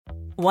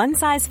One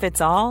size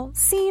fits all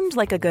seemed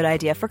like a good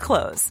idea for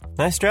clothes.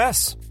 Nice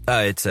dress.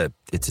 It's a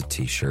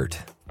t-shirt.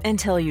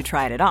 Until you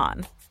tried it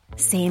on.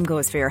 Same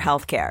goes for your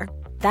healthcare.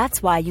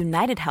 That's why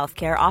United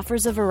Healthcare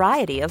offers a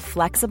variety of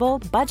flexible,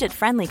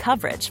 budget-friendly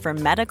coverage for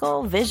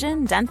medical,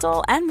 vision,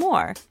 dental, and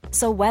more.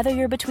 So whether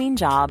you're between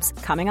jobs,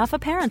 coming off a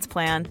parent's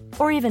plan,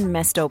 or even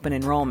missed open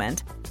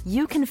enrollment,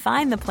 you can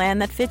find the plan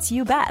that fits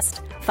you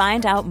best.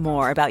 Find out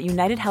more about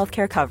United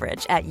Healthcare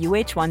coverage at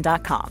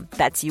uh1.com.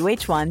 That's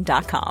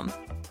uh1.com.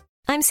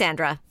 I'm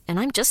Sandra, and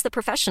I'm just the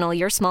professional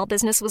your small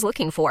business was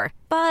looking for.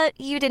 But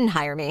you didn't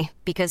hire me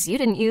because you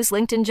didn't use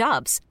LinkedIn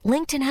Jobs.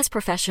 LinkedIn has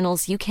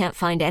professionals you can't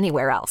find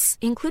anywhere else,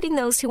 including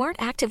those who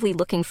aren't actively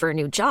looking for a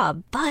new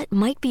job, but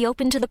might be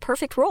open to the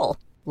perfect role,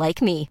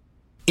 like me.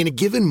 In a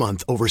given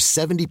month, over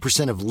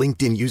 70% of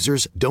LinkedIn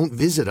users don't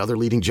visit other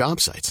leading job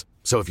sites.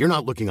 So if you're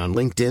not looking on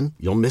LinkedIn,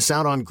 you'll miss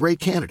out on great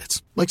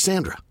candidates like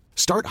Sandra.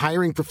 Start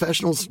hiring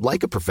professionals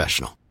like a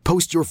professional.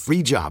 Post your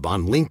free job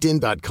on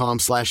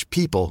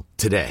linkedin.com/people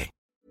today.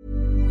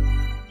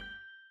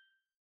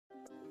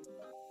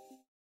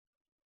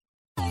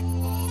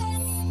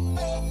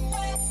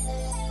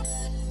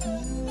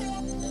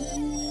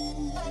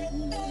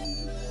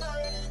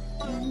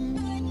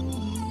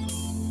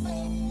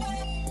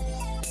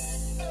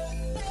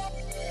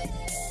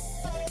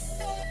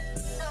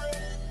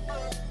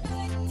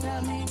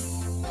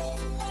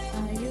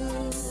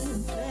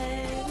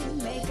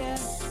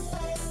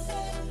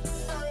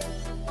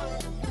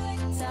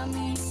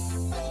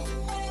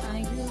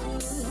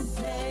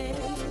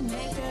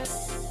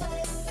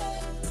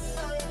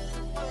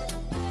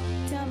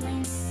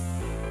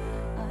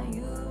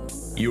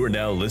 You are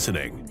now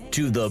listening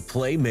to the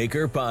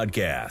Playmaker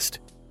Podcast.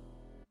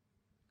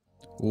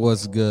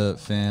 What's good,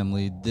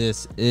 family?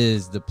 This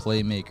is the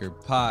Playmaker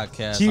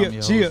Podcast. I'm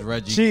your host,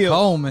 Reggie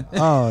Coleman.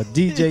 Oh,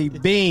 DJ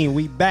Bean,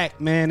 we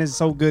back, man. It's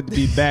so good to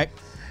be back.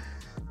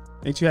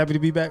 Ain't you happy to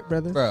be back,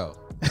 brother? Bro,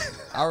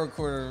 I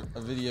recorded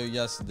a video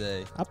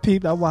yesterday. I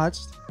peeped, I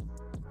watched.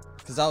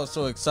 Because I was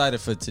so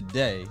excited for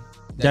today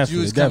that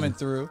you was coming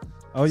through.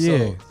 Oh, yeah.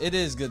 So it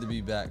is good to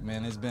be back,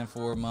 man. It's been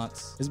 4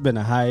 months. It's been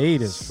a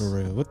hiatus for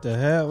real. What the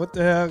hell? What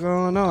the hell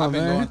going on, I've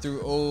been man? going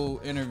through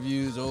old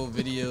interviews, old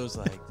videos.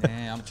 Like,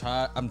 damn,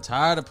 I'm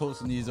tired of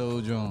posting these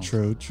old Jones.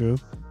 True.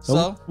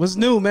 So what's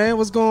new, man?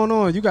 What's going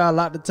on? You got a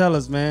lot to tell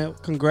us, man.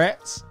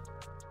 Congrats.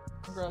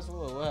 Congrats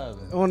for what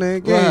happened? On the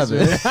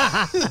engagement.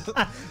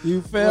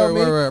 You feel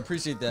me? Word.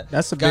 Appreciate that.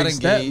 That's a big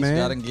step, man.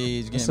 Got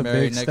engaged. That's Getting a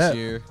married big next step.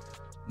 year.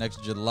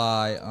 Next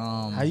July.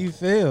 How you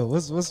feel?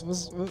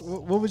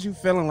 What was you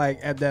feeling like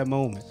at that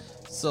moment?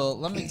 So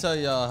let me tell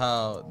y'all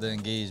how the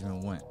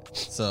engagement went.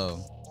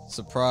 So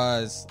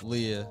surprise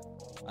Leah.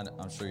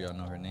 I'm sure y'all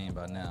know her name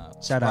by now.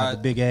 Shout out to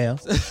Big Al.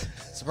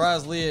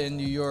 Surprise Leah in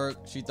New York.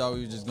 She thought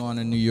we were just going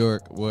to New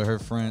York with her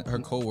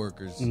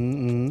coworkers.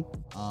 Mm-hmm.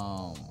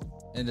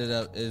 Ended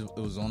up it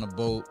was on a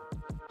boat.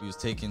 We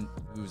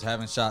was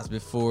having shots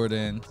before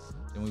then.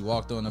 Then we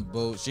walked on the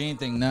boat. She ain't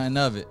think nothing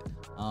of it.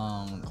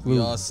 We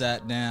all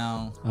sat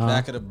down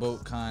back of the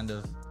boat, kind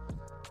of.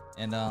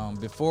 And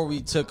before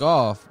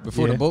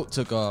the boat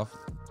took off,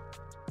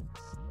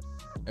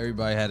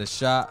 everybody had a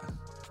shot.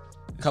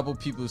 A couple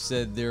people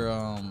said they're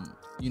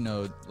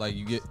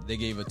they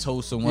gave a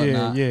toast and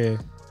whatnot. Yeah.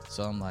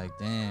 So I'm like,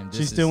 damn.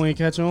 She still ain't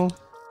catch on?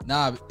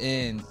 Nah,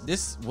 and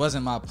this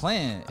wasn't my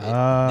plan.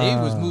 They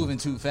was moving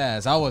too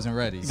fast. I wasn't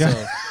ready.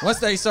 So once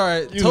they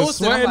started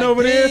toasting, I'm like,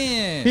 over damn,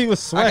 there. He was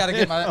sweating. I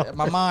gotta get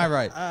my mind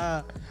right.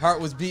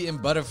 Heart was beating,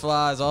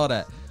 butterflies, all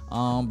that.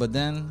 But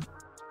then,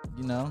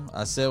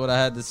 I said what I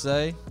had to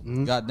say.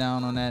 Got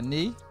down on that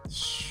knee.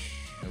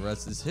 The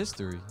rest is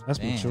history. That's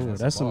mature.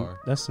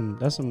 That's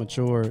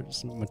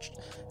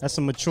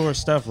some mature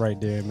stuff right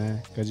there,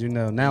 man. Because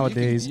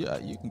nowadays, you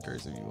can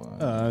curse if you want.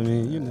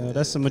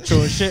 that's some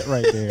mature shit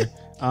right there.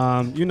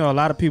 A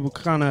lot of people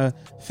kind of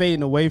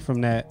fading away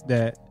from that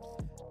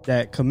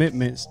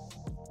commitments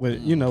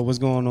with what's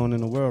going on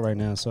in the world right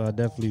now. So I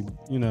definitely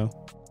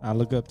I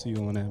look up to you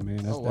on that, man.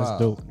 That's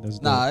dope. That's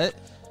dope.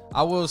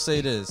 I will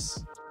say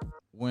this: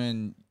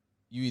 when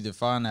you either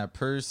find that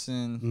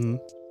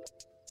person.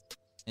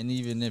 And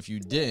even if you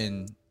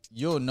didn't,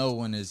 you'll know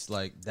when it's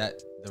like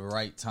that the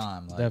right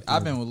time. Like definitely.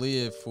 I've been with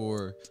Leah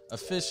for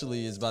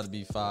officially it's about to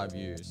be 5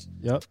 years.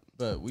 Yep.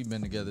 But we've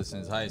been together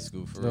since high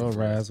school for real.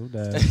 Razzle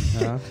dad.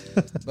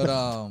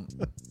 But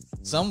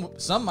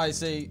some might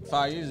say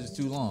 5 years is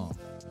too long.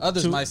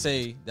 Others might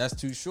say that's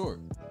too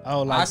short.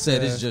 Oh, like I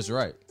said it's just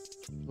right.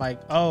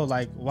 Like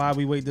why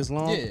we wait this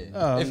long? Yeah.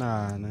 Oh,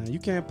 nah. You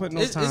can't put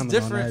no time. It's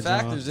different on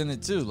that, factors in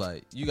it too.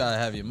 Like you gotta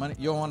have your money.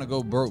 You don't want to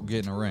go broke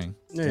getting a ring.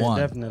 Yeah, one.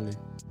 Definitely.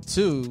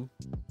 Two,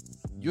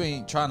 you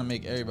ain't trying to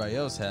make everybody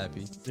else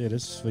happy. Yeah,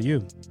 this is for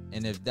you.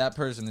 And if that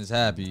person is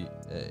happy,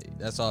 hey,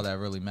 that's all that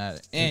really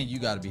matters. And you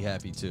got to be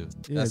happy too.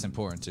 Yeah, that's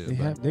important too.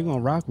 They're gonna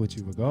rock with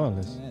you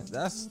regardless.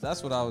 Yeah,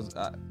 that's what I was.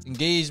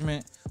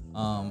 Engagement.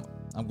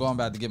 I'm going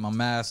back to get my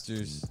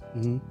master's.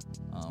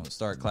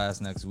 Start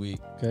class next week.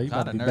 Okay, you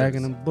got to be back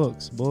in them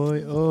books,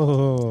 boy.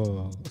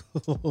 Oh,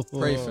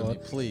 pray for me,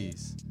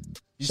 please.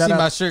 You see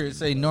my shirt, it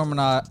say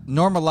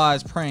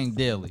normalize praying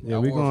daily. Yeah, I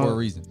we wore it going for a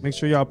reason. Make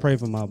sure y'all pray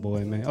for my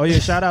boy, man. Oh yeah,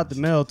 shout out to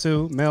Mel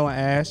too. Mel and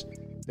Ash,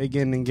 they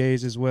getting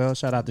engaged as well.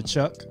 Shout out to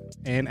Chuck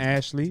and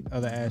Ashley,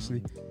 other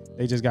Ashley.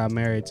 They just got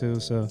married too.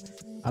 So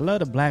I love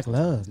the black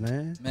love,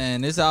 man.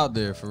 Man, it's out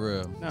there for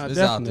real. No, it's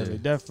definitely, out there.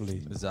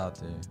 definitely. It's out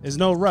there. There's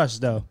no rush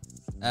though.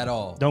 At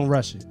all. Don't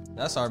rush it.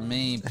 That's our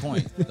main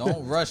point.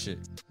 Don't rush it.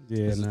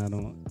 Yeah, no,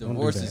 don't.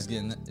 Divorces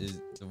Don't do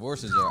that.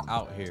 divorces are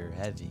out here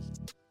heavy.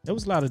 There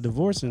was a lot of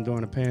divorcing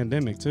during the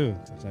pandemic too.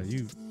 It's like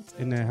you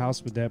in that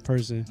house with that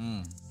person,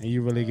 and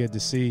you really get to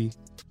see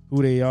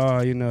who they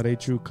are. You know, they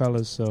true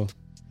colors. So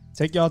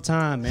take y'all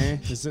time, man.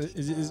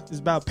 It's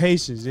about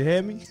patience. You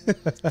hear me?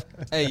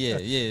 Hey,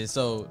 yeah.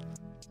 So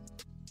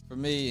for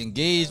me,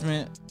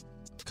 engagement.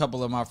 A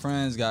couple of my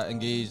friends got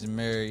engaged and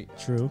married.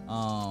 True.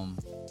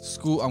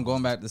 School. I'm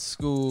going back to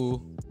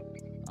school.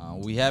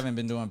 We haven't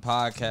been doing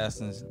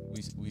podcasting.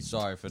 We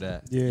sorry for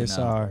that. Yeah, you know?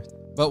 sorry.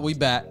 But we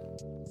back.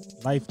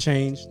 Life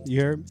changed.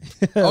 You heard me?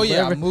 Oh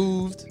yeah, I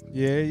moved.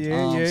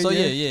 Yeah. So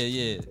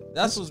yeah.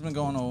 That's what's been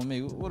going on with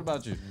me. What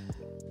about you?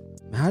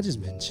 Man, I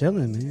just been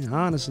chilling, man.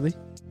 Honestly,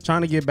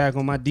 trying to get back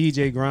on my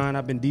DJ grind.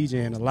 I've been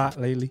DJing a lot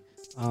lately.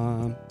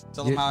 Tell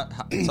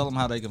them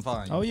how they can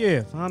find you. Oh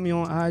yeah, find me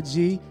on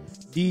IG,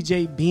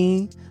 DJ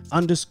Bean _,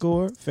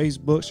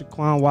 Facebook,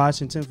 Shaquan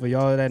Washington. For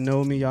y'all that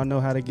know me, y'all know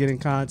how to get in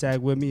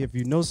contact with me. If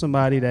you know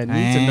somebody that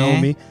needs to know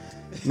me,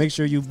 make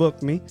sure you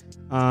book me.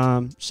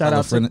 Tell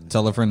a friend.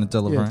 Tell a friend.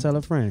 Tell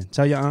a friend.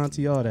 Tell your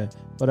auntie, all that.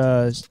 But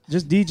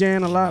just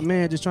DJing a lot,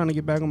 man. Just trying to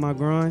get back on my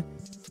grind.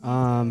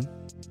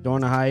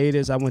 During the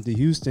hiatus, I went to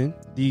Houston,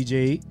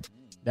 DJ'd.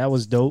 That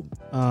was dope.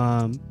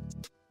 I've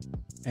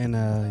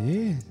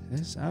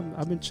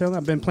been chilling.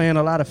 I've been playing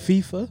a lot of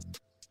FIFA.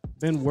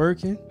 Been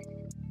working.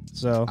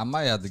 So I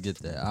might have to get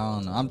that. I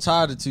don't know. I'm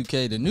tired of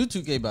 2K. The new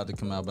 2K about to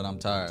come out, but I'm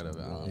tired of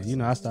it. You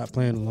know, I stopped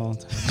playing a long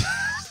time.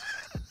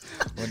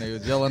 When they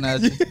was yelling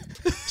at you.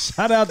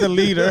 Shout out the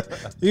leader.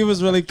 He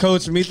was really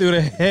coaching me through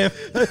the hip,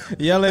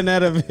 yelling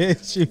at a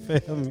bitch. You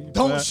feel me?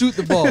 Don't shoot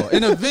the ball.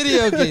 In a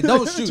video game,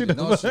 don't shoot it.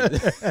 Don't shoot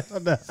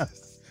it.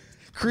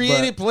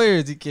 Creative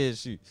players, he can't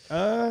shoot.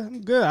 I'm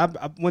good. I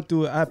went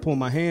through it. I pulled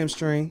my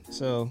hamstring,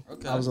 so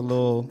I was a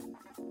little...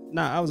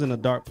 I was in a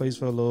dark place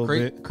for a little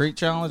bit. Crate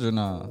challenge or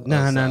no?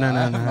 Nah.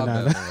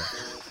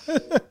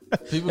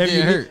 People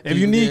get hurt. If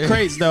you need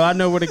crates, though, I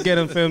know where to get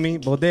them, feel me?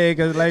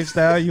 Bodega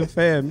lifestyle, you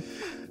feel me?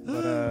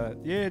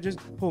 But, just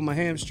pulled my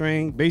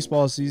hamstring.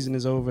 Baseball season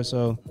is over,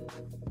 so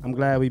I'm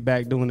glad we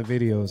back doing the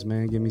videos,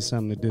 man. Give me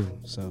something to do,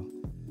 so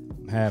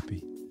I'm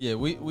happy. Yeah,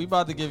 we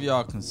about to give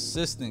y'all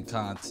consistent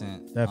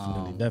content.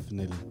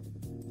 Definitely.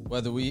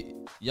 Whether we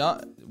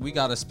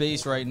got a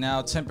space right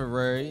now,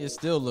 temporary. It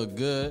still look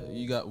good.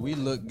 We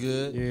look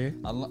good. Yeah,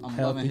 I'm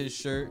loving his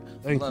shirt.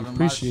 Thank you.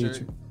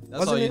 Appreciate you.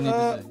 That's all you need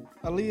to say.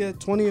 Aaliyah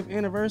 20th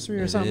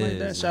anniversary or something like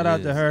that. Shout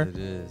out to her. It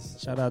is.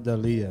 Shout out to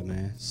Aaliyah,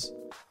 man.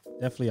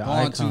 Definitely an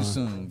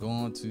icon.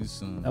 Going too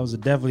soon. That was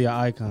definitely an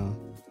icon.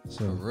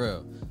 So. For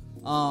real.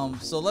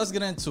 So let's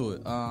get into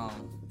it.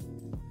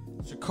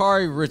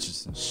 Sha'Carri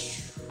Richardson.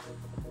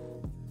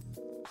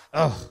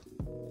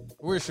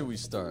 Where should we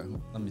start?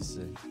 Let me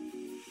see.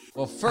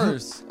 Well,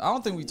 first, I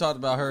don't think we talked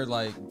about her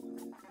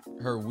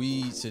her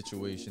weed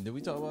situation. Did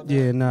we talk about that?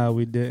 Yeah, no,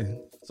 we didn't.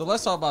 So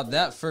let's talk about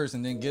that first,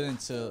 and then get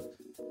into,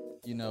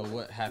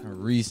 what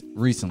happened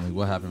recently.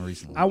 What happened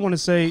recently? I want to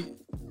say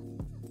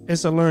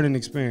it's a learning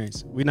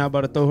experience. We're not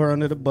about to throw her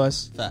under the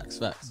bus. Facts.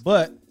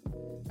 But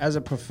as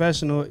a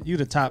professional, you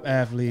the top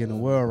athlete in the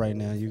world right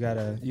now. You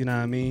gotta, you know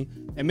what I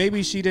mean? And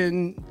maybe she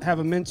didn't have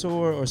a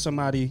mentor or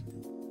somebody,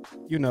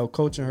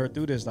 coaching her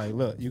through this. Like,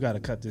 look, you got to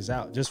cut this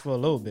out just for a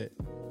little bit.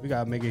 We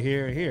got to make it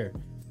here and here.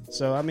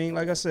 So, I mean,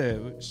 like I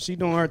said, she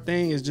doing her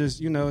thing is just,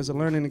 it's a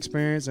learning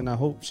experience, and I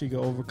hope she can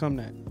overcome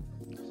that.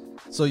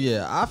 So,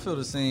 yeah, I feel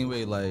the same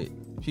way. Like,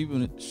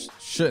 people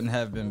shouldn't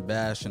have been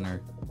bashing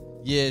her.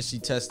 Yeah, she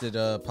tested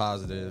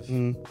positive.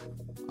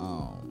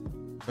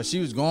 But she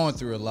was going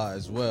through a lot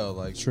as well.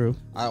 Like, true.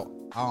 I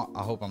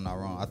hope I'm not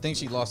wrong. I think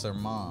she lost her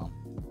mom.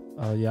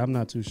 Yeah, I'm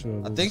not too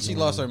sure. I think she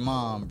lost her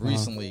mom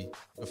recently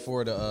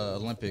before the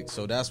Olympics.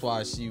 So that's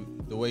why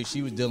the way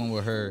she was dealing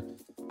with her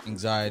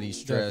anxiety,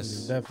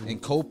 stress, definitely.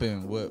 and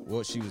coping with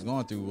what she was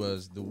going through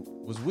was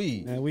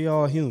weed. Man, we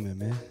all human,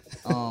 man.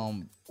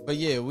 But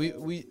yeah,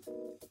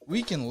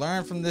 we can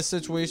learn from this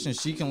situation.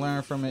 She can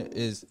learn from it.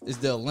 Is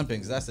the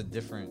Olympics? That's a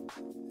different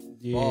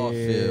ball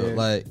field.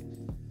 Like,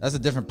 that's a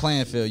different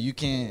playing field. You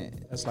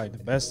can't. That's like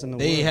the best in the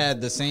world. They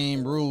had the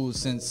same rules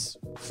since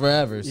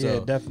forever. So. Yeah,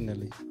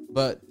 definitely.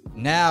 But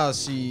now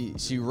she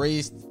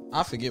raced.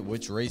 I forget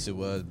which race it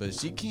was, but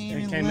she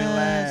came in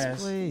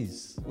last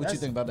place. What you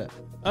think about that?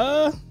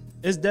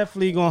 It's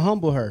definitely gonna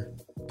humble her,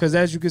 because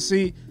as you can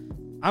see,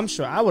 I'm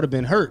sure I would have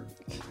been hurt.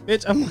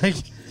 Bitch, I'm like,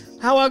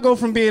 how I go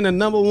from being a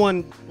number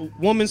one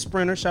woman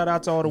sprinter? Shout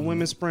out to all the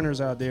women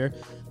sprinters out there.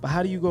 But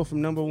how do you go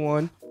from number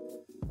one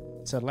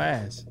to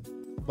last?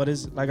 But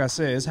it's like I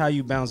said, it's how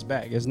you bounce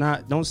back. It's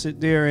not. Don't sit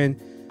there and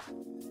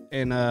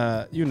and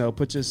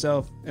put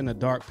yourself in a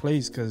dark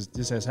place because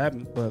this has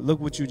happened. But look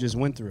what you just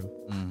went through.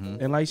 Mm-hmm.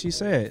 And like she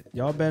said,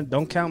 y'all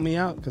don't count me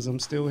out because I'm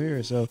still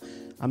here. So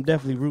I'm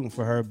definitely rooting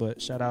for her.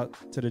 But shout out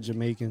to the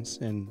Jamaicans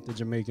and the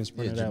Jamaican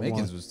sprinter that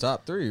Jamaicans won. was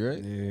top 3,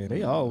 right? Yeah,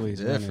 they always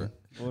different.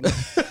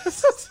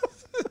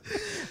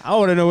 I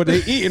want to know what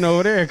they eating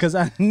over there because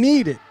I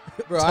need it.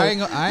 Bro, I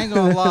ain't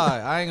gonna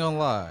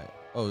lie.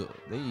 Oh,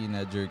 they eating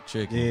that jerk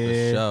chicken for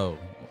sure.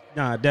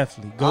 Nah,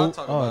 definitely. Go. I'll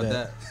talk about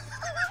that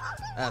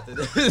after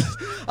this.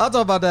 I'll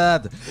talk about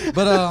that after.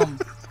 But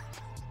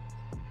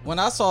when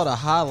I saw the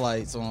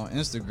highlights on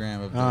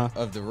Instagram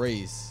of the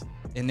race,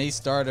 and they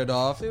started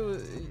off,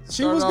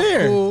 she was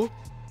there, cool,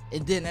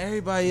 and then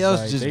everybody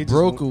else just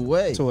broke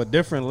away to a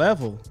different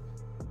level.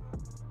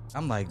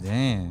 I'm like,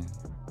 damn.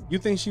 You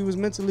think she was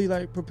mentally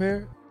like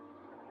prepared?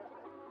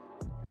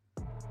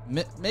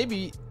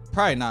 Maybe,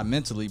 probably not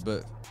mentally,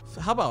 but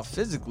how about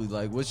physically?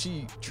 Like, was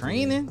she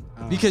training?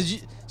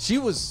 Because she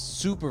was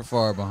super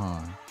far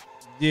behind.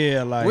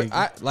 Yeah,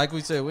 like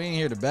we said, we ain't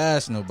here to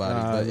bash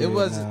nobody, but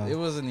it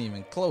wasn't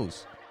even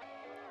close.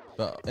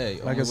 But hey,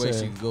 like only way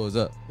she can go is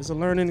up. It's a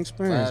learning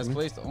experience. Last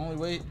place, the only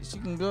way she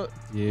can go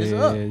is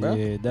up, bro.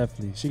 Yeah,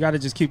 definitely. She got to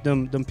just keep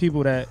them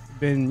people that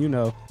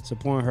been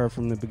supporting her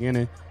from the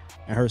beginning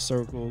and her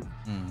circle.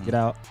 Mm-hmm. Get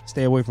out,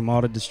 stay away from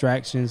all the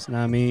distractions. Know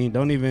what I mean,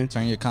 don't even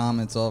turn your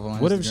comments off on.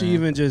 What Instagram. If she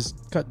even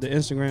just cut the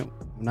Instagram?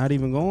 Not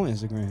even go on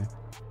Instagram.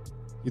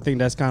 You think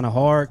that's kind of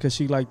hard because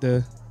she like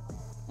the?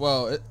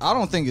 Well, I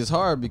don't think it's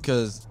hard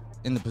because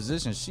in the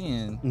position she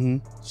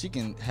in, she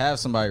can have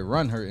somebody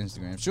run her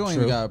Instagram. She don't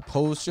even got to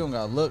post. She don't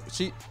got to look.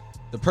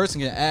 The person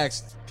can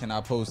ask, "Can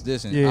I post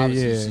this?" And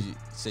obviously she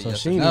say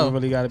yes. So she don't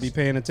really got to be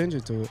paying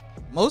attention to it.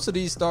 Most of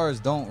these stars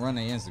don't run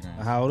their Instagram.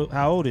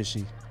 How old is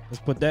she? Let's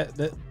put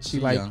that. She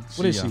like young.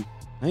 What is she?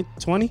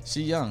 20?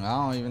 She young. I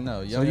don't even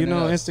know. So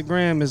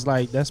Instagram is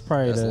like that's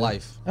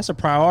life. That's a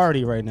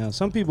priority right now.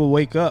 Some people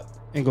wake up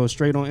and go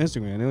straight on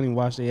Instagram. They don't even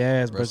wash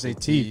their ass, brush their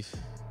teeth.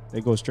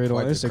 They go straight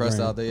on Instagram. Crust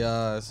out their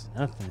eyes.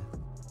 Nothing.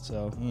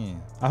 So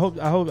I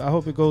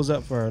hope it goes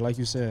up for her, like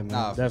you said, man.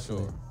 Nah,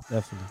 definitely, for sure.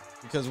 Definitely.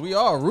 Because we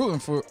are rooting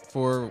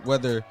for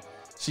whether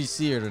she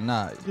see it or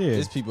not. Yeah,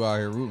 there's people out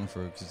here rooting for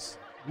her because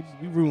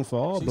we rooting for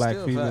all black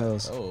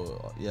females.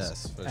 Oh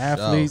yes, for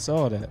athletes, sure.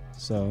 all that.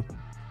 So,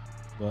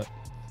 but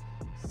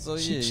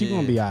she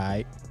gonna be all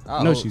right.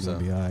 I know she's gonna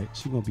be all right.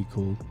 She gonna be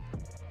cool.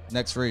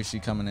 Next race, she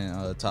coming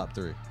in top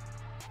 3.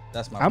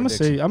 That's my. I'm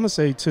gonna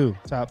say 2,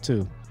 top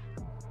 2.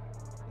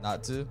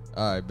 Not 2.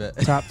 All right, bet.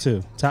 Top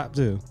 2.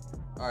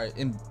 All right,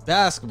 in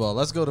basketball,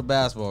 let's go to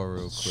basketball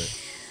real quick.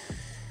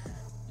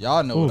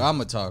 Y'all know what I'm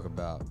gonna talk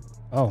about.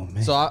 Oh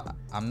man. So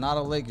I'm not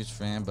a Lakers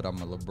fan, but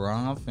I'm a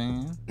LeBron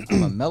fan.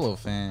 I'm a Melo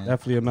fan.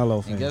 Definitely a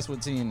Melo fan. And guess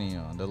what team they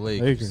on? The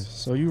Lakers.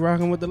 So you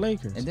rocking with the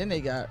Lakers? And then they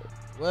got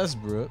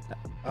Westbrook.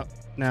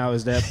 Now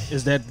is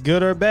that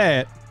good or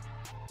bad?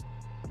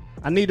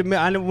 I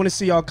want to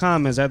see y'all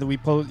comments after we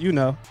post.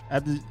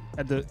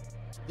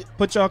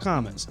 Put y'all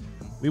comments.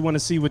 We want to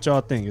see what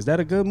y'all think. Is that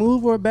a good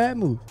move or a bad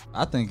move?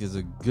 I think it's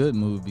a good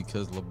move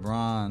because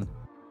LeBron.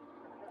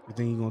 You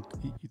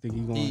think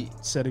he gonna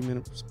set him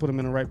in, put him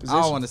in the right position?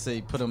 I don't want to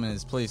say put him in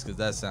his place because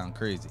that sounds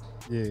crazy.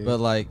 Yeah. But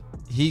like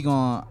he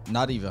gonna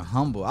not even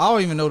humble. I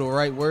don't even know the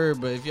right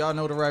word, but if y'all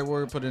know the right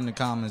word, put it in the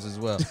comments as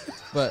well.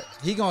 But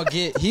he gonna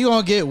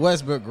get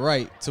Westbrook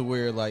right to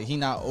where like he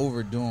not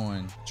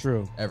overdoing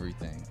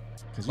everything.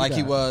 Like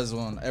he was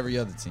on every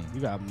other team. You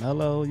got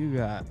Melo, you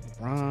got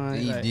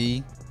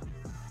LeBron, AD.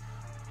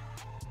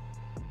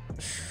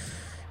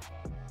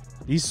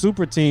 These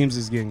super teams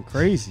is getting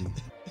crazy.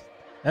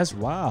 That's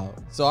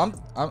wild. So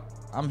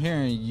I'm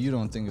hearing you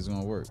don't think it's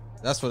gonna work.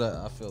 That's what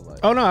I feel like.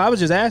 Oh no, I was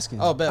just asking.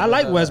 Oh, I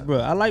like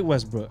Westbrook. I like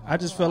Westbrook. I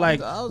just feel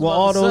like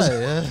all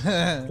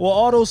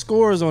those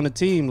scorers on the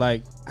team,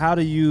 like how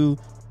do you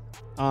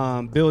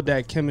build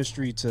that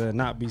chemistry to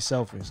not be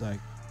selfish?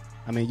 Like,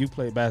 I mean, you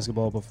played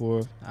basketball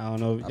before. I don't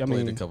know. I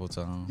played a couple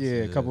times.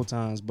 Yeah, a couple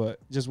times, but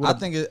just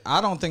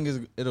I don't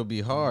think it'll be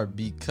hard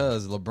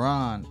because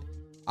LeBron,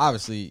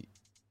 obviously,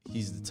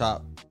 he's the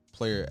top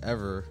player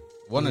ever.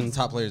 One of the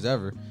top players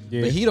ever,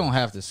 but he don't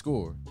have to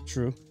score.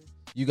 True.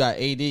 You got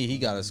AD, he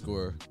got to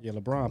score. Yeah,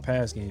 LeBron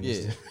pass game.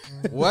 Yeah.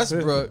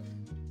 Westbrook,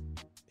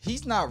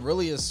 he's not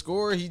really a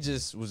scorer. He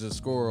just was a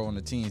scorer on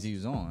the teams he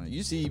was on.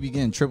 You see, he be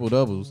getting triple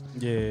doubles.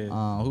 Yeah.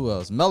 Who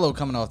else? Melo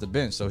coming off the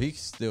bench, so he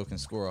still can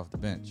score off the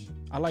bench.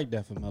 I like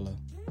that for Melo.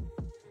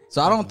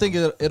 So I don't think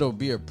it'll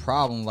be a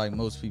problem like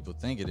most people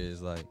think it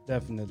is. Like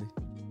definitely,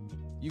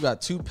 you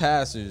got two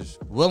passers,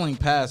 willing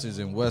passers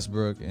in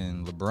Westbrook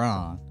and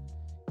LeBron.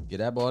 Get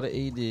that ball to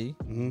AD.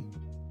 Mm-hmm.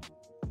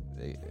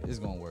 It's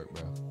gonna work,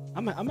 bro.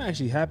 I'm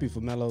actually happy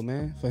for Melo,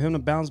 man. For him to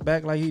bounce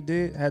back like he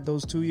did, had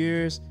those 2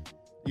 years.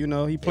 You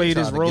know, he played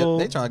his role.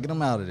 They try to get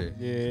him out of there.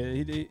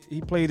 Yeah,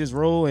 he played his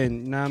role,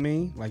 and you know what I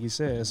mean? Like you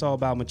said, it's all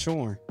about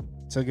maturing.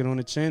 Took it on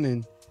the chin,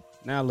 and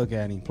now look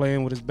at him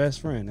playing with his best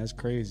friend. That's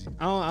crazy.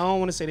 I don't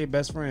want to say they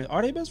best friends.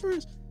 Are they best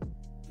friends?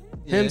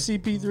 Yeah. Him,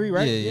 CP3,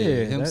 right?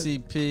 Yeah. Him,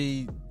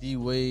 CP, D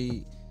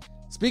Wade.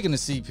 Speaking of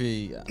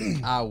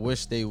CP, I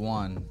wish they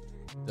won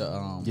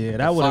The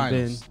that would have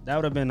finals.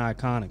 been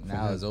iconic.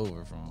 Now it's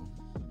over for him.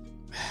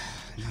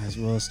 Might as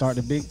well start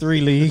the Big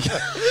Three league.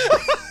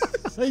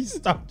 He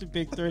start the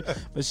Big Three.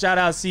 But shout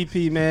out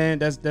CP, man.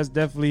 That's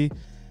definitely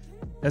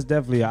an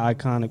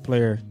iconic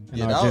player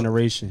in our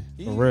generation.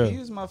 For real. He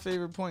was my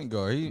favorite point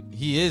guard.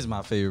 He is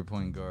my favorite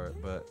point guard,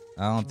 but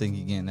I don't think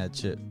he getting that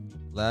chip.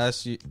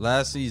 Last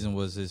season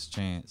was his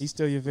chance. He's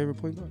still your favorite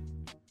point guard?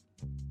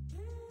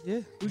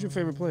 Yeah. Who's your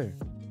favorite player?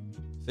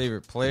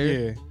 Favorite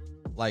player? Yeah.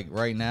 Like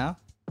right now?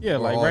 Yeah, Or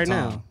like all right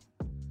time? now.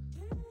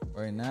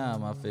 Right now,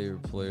 my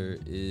favorite player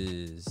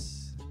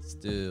is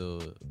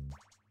still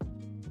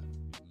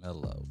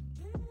Melo.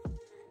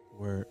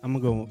 Word. I'm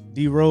gonna go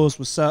D Rose.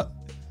 What's up?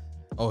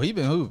 Oh, he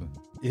been hooping.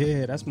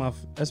 Yeah, that's my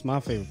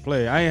favorite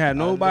player. I ain't had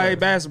nobody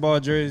basketball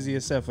jersey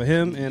except for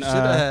him and Should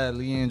have had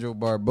Leandro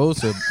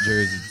Barbosa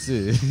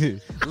jersey too.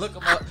 Look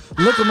him up.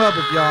 Look him up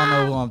if y'all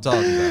know who I'm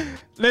talking about.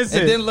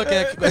 Listen, And then look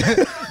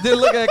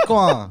at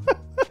Quan,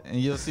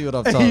 and you'll see what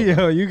I'm talking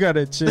about. yo, you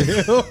gotta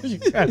chill. You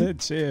gotta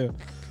chill.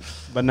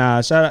 But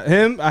nah, shout out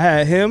him. I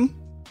had him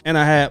and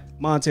I had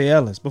Monte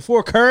Ellis.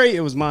 Before Curry,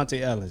 it was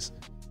Monte Ellis.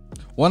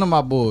 One of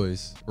my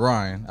boys,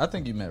 Ryan. I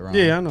think you met Ryan.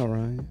 Yeah, I know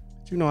Ryan.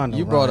 You know I know.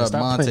 You Ryan. brought up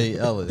Stop Monte playing.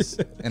 Ellis,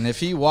 and if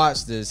he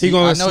watched this, He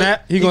gonna I know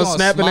snap. He gonna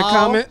snap in the smile.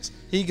 comments.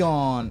 He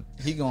gonna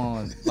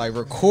like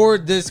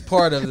record this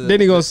part of the. Then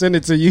he gonna send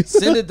it to you.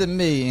 Send it to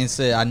me and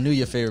say, I knew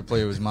your favorite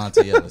player was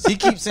Monte Ellis. He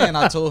keeps saying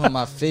I told him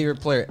my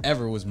favorite player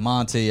ever was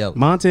Monte Ellis.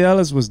 Monte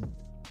Ellis was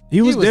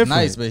he was different.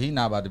 Nice, but he's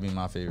not about to be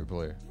my favorite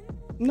player.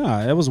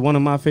 Nah, that was one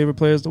of my favorite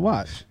players to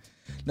watch.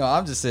 No,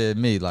 I'm just saying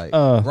me. Like,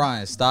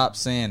 Ryan, stop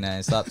saying that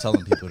and stop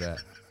telling people that.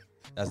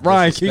 That's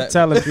Ryan, keep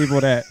disrespectful. telling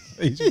people that.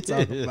 What you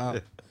talking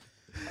about?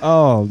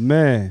 Oh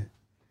man,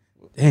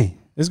 dang!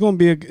 It's gonna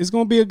be a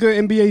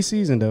good NBA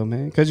season though,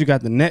 man. Because you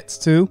got the Nets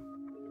too.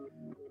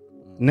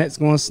 Nets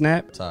gonna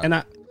snap, Sorry. and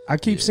I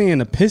keep seeing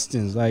the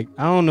Pistons. Like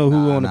I don't know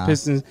who on the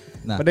Pistons,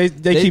 but they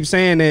keep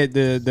saying that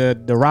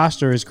the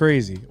roster is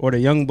crazy or the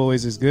young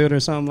boys is good or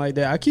something like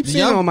that. I keep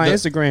seeing it on my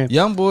Instagram.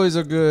 Young boys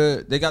are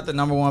good. They got the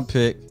 #1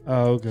 pick.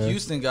 Oh, okay.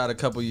 Houston got a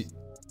couple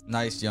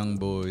nice young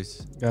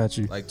boys, Got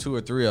you. like 2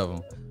 or 3 of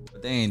them,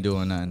 but they ain't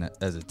doing nothing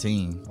as a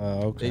team.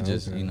 Oh, okay. They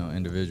just okay.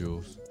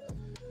 individuals.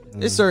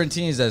 It's certain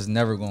teams that's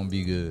never gonna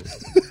be good.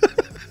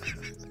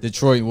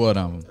 Detroit, one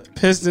of them.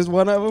 Pistons,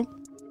 one of them.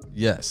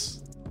 Yes.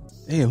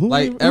 Damn, who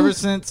Ever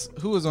since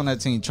who was on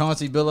that team?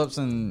 Chauncey Billups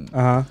and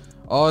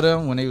all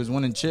them when they was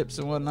winning chips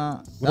and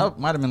whatnot. That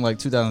might have been like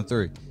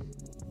 2003.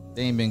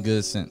 They ain't been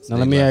good since. Now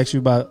let me ask you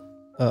about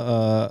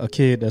a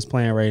kid that's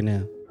playing right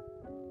now,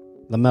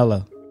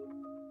 LaMelo.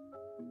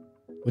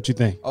 What you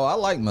think? Oh, I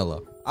like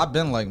Melo. I've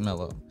been like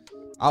Melo.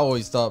 I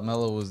always thought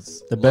Melo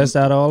was The best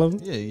out of all of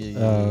them?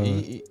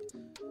 Yeah.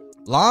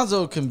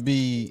 Lonzo can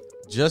be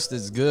just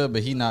as good,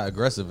 but he not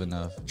aggressive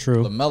enough.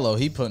 True. LaMelo,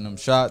 he putting them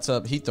shots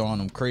up. He throwing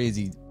them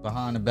crazy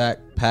behind the back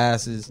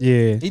passes.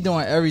 Yeah. He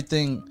doing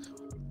everything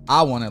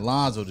I wanted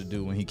Lonzo to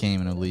do when he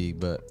came in the league.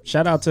 But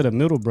Shout out to the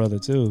middle brother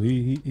too.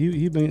 He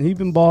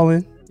been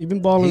balling. He been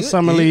balling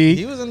summer league.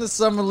 He was in the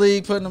summer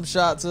league putting them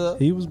shots up.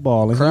 He was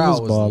balling. Crowd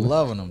He was balling.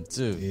 loving him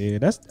too.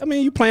 Yeah,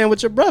 you playing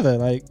with your brother.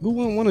 Like, who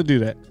wouldn't want to do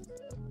that?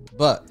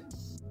 But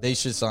they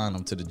should sign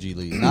him to the G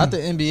League, not the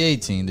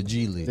NBA team, the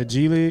G League. The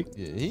G League.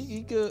 Yeah,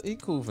 he good. He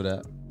cool for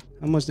that.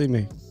 How much they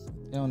make?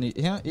 He don't need.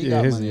 He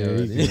got money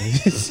already.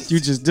 You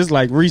just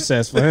like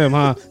recess for him,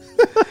 huh?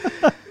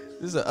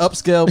 This is an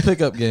upscale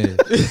pickup game.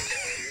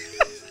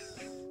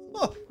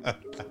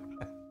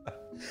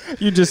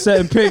 You just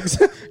setting picks.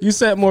 You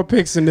set more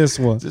picks in this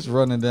one. Just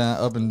running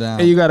down, up and down.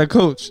 And you got a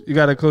coach. You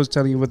got a coach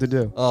telling you what to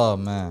do. Oh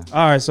man.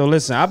 All right, so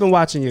listen, I've been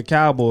watching your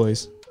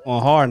Cowboys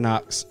on Hard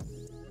Knocks.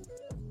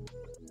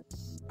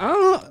 I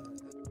don't know.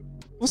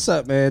 What's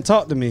up, man?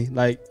 Talk to me.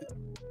 Like,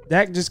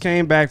 Dak just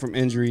came back from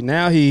injury.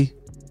 Now the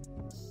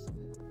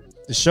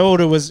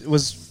shoulder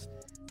was.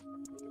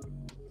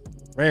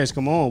 Reyes,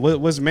 come on.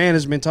 What's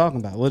management talking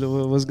about?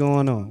 What's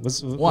going on?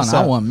 What's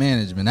I want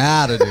management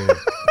out of there.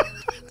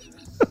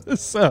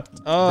 What's up?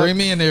 Bring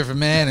me in there for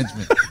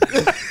management.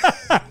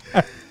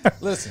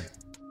 Listen,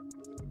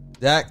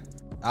 Dak,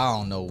 I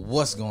don't know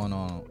what's going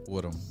on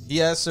with him. He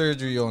had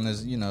surgery on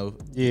his,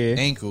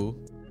 ankle.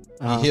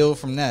 He healed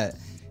from that.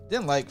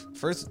 Then, like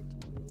first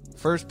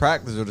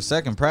practice or the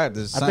second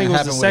practice, something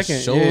happened with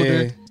his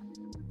shoulder. Yeah.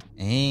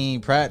 And he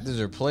ain't practiced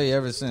or play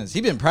ever since.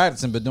 He been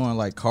practicing, but doing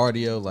like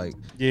cardio, like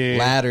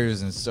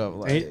ladders and stuff.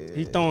 Like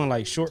he throwing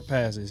like short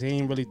passes. He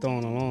ain't really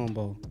throwing a long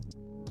ball.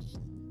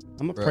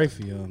 I'm gonna pray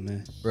for y'all,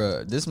 man.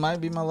 Bro, this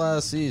might be my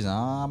last season.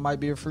 I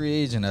might be a free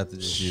agent after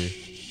this year.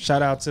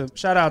 Shout out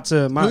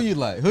to my. Who you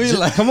like?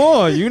 Come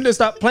on, you just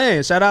stop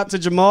playing. Shout out to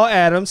Jamal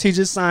Adams. He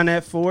just signed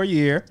that for a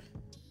year.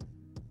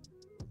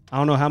 I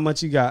don't know how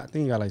much he got. I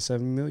think he got like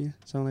 $7 million,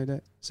 something like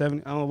that.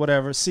 70, I don't know,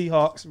 whatever.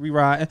 Seahawks, we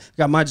riding.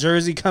 Got my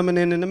jersey coming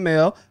in the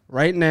mail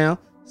right now.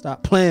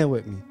 Stop playing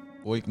with me.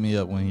 Wake me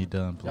up when he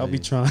done playing. Y'all be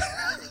trying.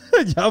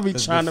 Y'all be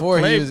trying to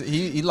play.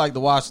 He liked the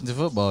Washington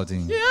football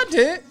team. Yeah, I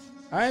did.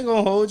 I ain't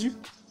gonna hold you,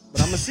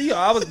 but I'm a Seahawks.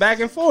 I was back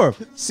and forth.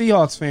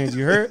 Seahawks fans,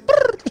 you heard?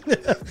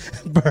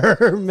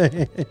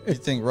 Birdman. You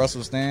think Russ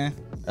will stand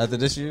after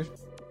this year?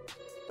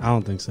 I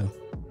don't think so.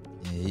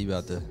 Yeah, he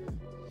about to.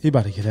 He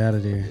about to get out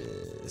of there.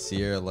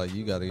 Sierra, like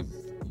you gotta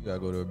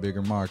go to a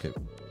bigger market.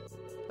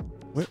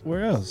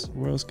 Where else?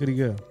 Where else could he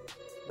go?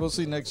 We'll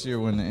see next year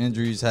when the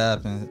injuries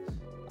happen.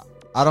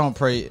 I don't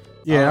pray.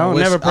 Yeah, I don't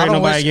never pray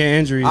nobody get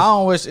injuries. I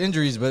don't wish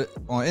injuries, but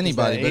on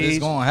anybody, but it's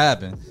gonna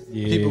happen.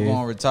 Yeah. People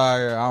gonna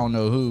retire. I don't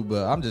know who,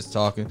 but I'm just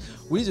talking.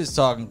 We just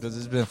talking because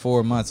it's been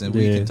 4 months and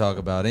we can talk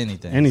about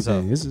anything.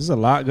 Anything. So. It's a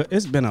lot.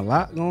 It's been a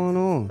lot going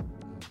on.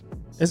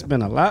 It's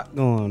been a lot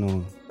going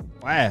on.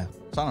 Wow.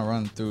 Trying to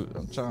run through.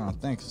 I'm trying to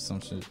think of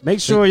some shit. Make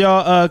sure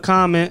y'all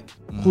comment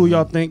who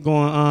y'all think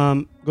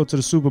going go to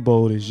the Super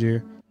Bowl this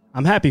year.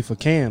 I'm happy for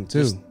Cam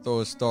too. Just throw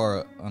a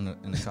star in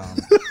the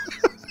comments.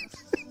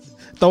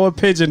 Throw a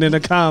pigeon in the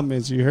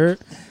comments. You heard?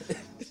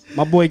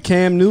 My boy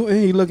Cam Newton,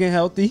 he looking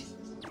healthy.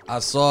 I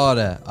saw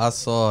that.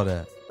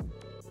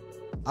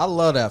 I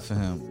love that for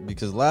him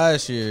because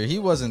last year he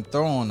wasn't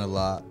throwing a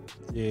lot.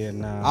 Yeah,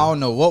 nah. I don't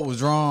know what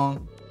was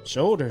wrong.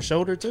 Shoulder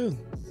too.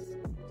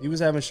 He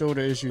was having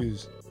shoulder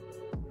issues.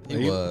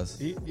 He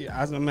was.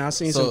 I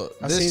seen so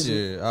some. This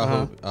year,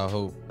 I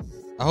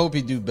hope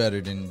he do better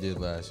than he did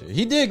last year.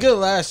 He did good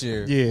last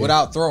year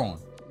without throwing.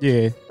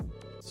 Yeah.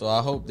 So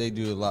I hope they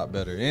do a lot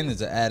better. And it's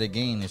an added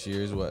game this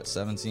year. It's what,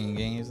 17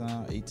 games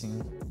now?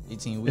 18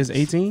 weeks? It's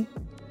 18?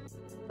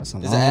 That's a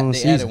long they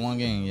season. added one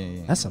game,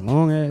 yeah. That's a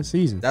long ass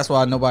season. That's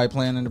why nobody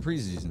playing in the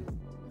preseason.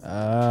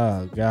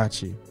 Ah,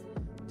 got you.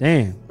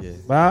 Damn. Yeah.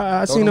 But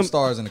I seen him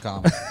stars in the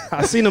comments.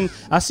 I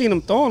seen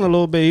him throwing a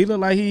little bit. He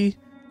looked like he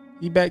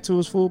back to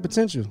his full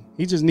potential.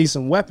 He just needs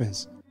some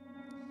weapons.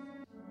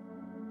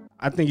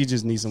 I think he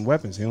just needs some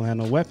weapons. He don't have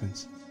no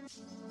weapons.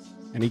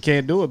 And he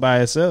can't do it by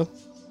himself.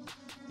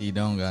 He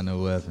don't got no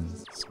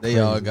weapons. They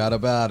all got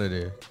up out of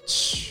there.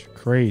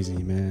 Crazy,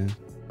 man.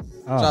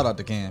 Oh. Shout out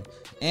to Cam.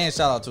 And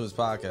shout out to his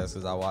podcast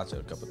because I watch it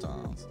a couple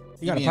times.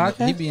 He got a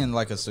podcast? He be in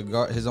like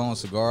his own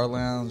cigar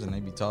lounge and they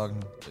be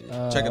talking.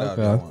 Check it out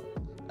if y'all want.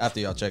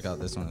 After y'all check out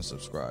this one and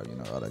subscribe,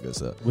 all that good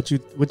stuff. What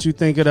you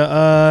think of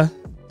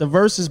the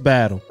versus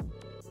battle?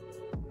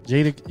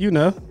 Jada,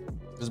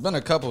 There's been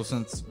a couple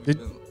since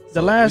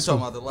the last one.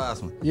 We talking about the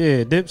last one.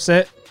 Yeah,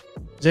 Dipset,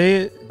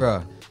 Jada.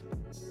 Bruh.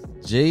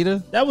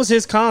 Jada? That was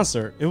his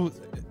concert.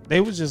 They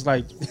was just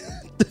like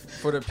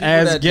for the people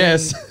as that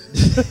guests.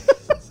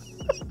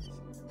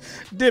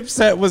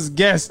 Dipset was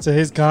guest to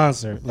his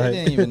concert. They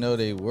didn't even know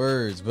their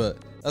words, but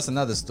that's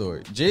another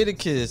story.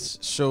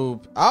 Jadakiss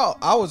showed.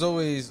 I was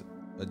always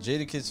a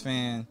Jadakiss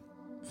fan.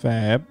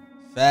 Fab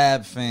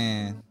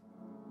fan.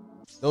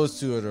 Those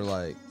two are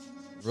like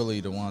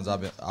really the ones I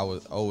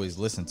would always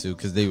listen to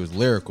because they was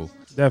lyrical.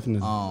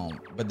 Definitely.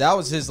 But that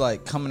was his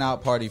like coming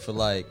out party for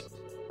like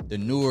the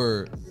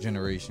newer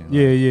generation.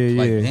 Yeah.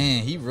 Like,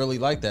 man, he really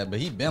liked that, but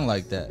he been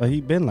like that. But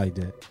he been like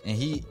that.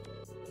 And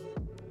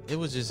it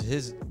was just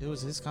his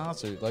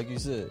concert, like you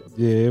said.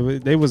 Yeah,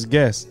 they was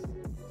guests.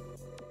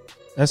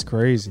 That's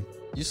crazy.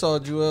 You saw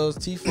Joel's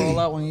teeth fall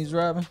out when he was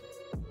rapping?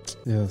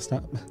 Yeah,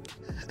 stop.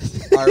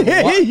 All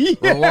right,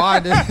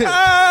 rewind it.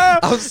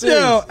 I'm serious.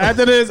 Yo,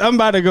 after this, I'm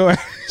about to go.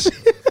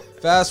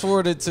 Fast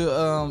forwarded to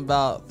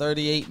about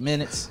 38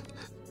 minutes.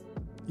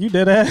 You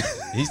did that?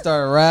 He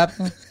started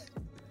rapping.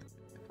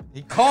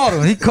 He called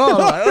him. Like,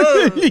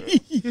 oh.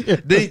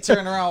 Then he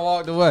turned around and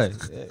walked away.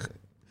 Yeah.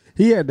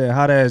 He had that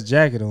hot ass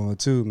jacket on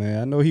too,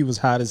 man. I know he was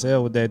hot as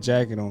hell with that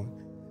jacket on.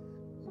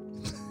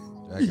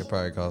 Jacket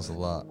probably cost a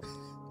lot,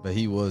 but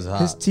he was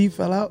hot. His teeth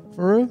fell out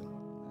for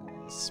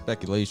real?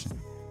 Speculation.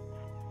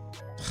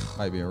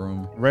 Might be a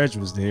rumor. Reg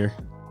was there.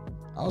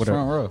 I was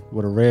front row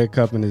with a red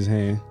cup in his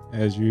hand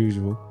as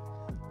usual.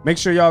 Make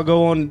sure y'all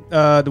go on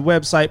the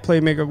website,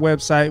 Playmaker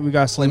website. We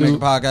got some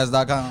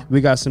PlaymakerPodcast.com.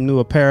 We got some new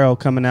apparel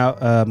coming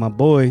out. My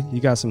boy,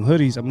 you got some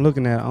hoodies. I'm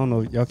looking at. I don't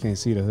know. Y'all can't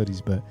see the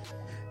hoodies, but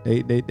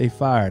they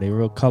fire. They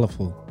real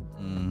colorful.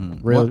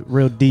 Mm-hmm.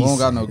 Real decent. We don't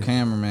got no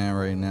cameraman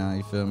right now.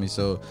 You feel me?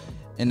 So,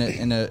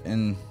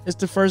 it's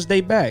the first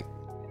day back.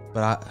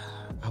 But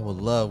I would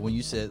love when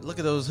you said, look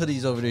at those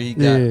hoodies over there. He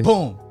got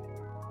boom.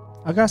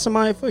 I got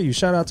somebody for you.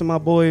 Shout out to my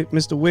boy,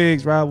 Mr.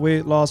 Wiggs, Rob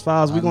Wiggs, Lost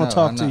Files. We're going to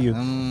talk to you.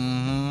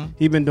 Mm-hmm.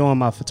 He been doing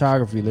my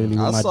photography lately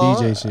with my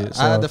DJ shit.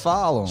 So I had to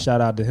follow him.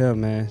 Shout out to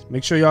him, man.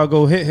 Make sure y'all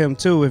go hit him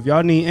too. If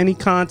y'all need any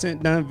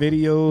content done,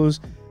 videos,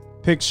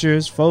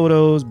 pictures,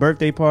 photos,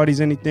 birthday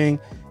parties, anything,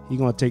 he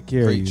going to take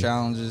care of you.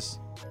 Challenges.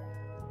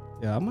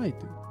 Yeah, I might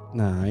do.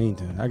 Nah, I ain't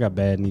doing it. I got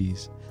bad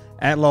knees.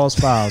 At Lost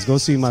Files. Go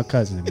see my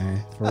cousin,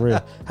 man. For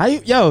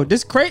real.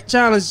 This crate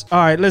challenge. All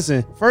right,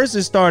 listen. First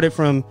it started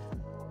from,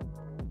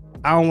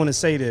 I don't want to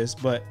say this,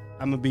 but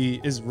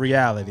it's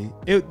reality.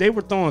 They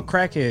were throwing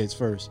crackheads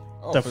first.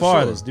 The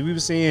farthest. Sure. We were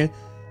seeing,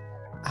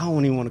 I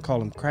don't even want to call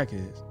them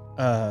crackheads.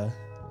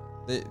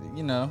 They're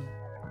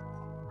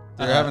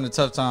having a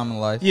tough time in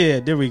life. Yeah,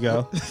 there we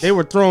go. They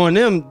were throwing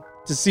them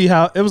to see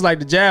how, it was like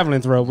the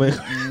javelin throw. But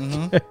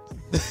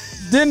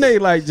then they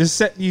like just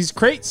set these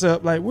crates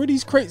up. Like, where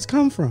these crates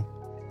come from?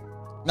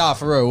 Nah,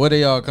 for real. Where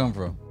they all come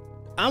from?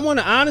 I want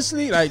to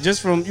honestly, like,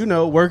 just from,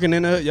 working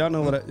in y'all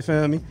know what you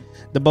feel me?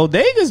 The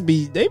bodegas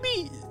they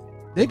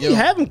be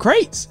having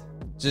crates.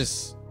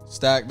 Just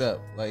stacked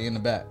up, like in the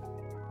back.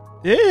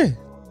 Yeah.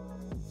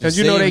 Because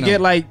they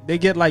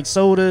get like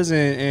sodas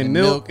and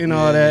milk and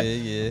all that.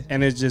 Yeah.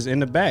 And it's just in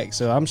the back.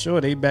 So I'm sure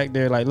they back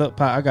there like, look,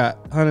 Pop, I got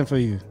 100 for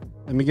you.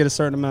 Let me get a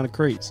certain amount of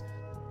crates.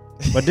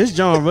 But this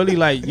John really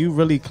like you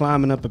really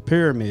climbing up a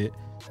pyramid.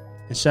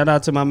 And shout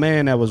out to my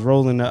man that was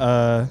rolling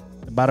the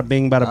bada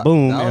bing bada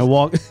boom and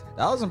walk.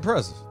 That was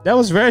impressive. That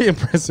was very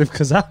impressive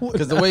because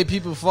the way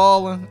people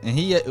falling and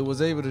he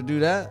was able to do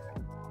that.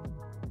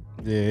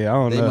 Yeah, I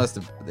don't know.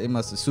 They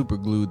must have super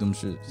glued them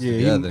shits.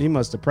 Yeah, he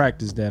must have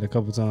practiced that a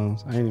couple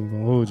times. I ain't even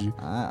gonna hold you.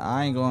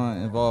 I ain't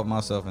gonna involve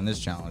myself in this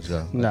challenge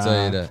though. I'll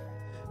tell you that.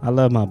 I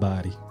love my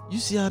body. You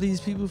see how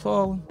these people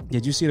falling?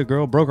 Did you see the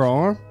girl broke her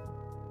arm?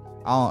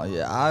 Oh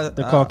yeah,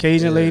 the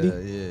Caucasian lady.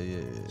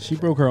 Yeah. She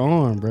broke her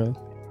arm, bro.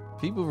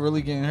 People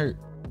really getting hurt.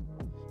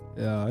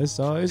 Yeah, it's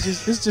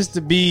just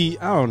to be,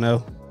 I don't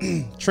know,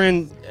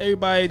 trend.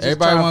 Everybody trying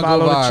to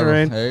follow the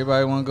trend.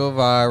 Everybody want to go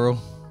viral.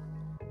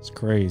 It's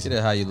crazy. Get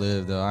it how you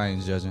live though. I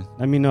ain't judging.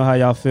 Let me know how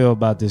y'all feel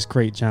about this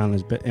crate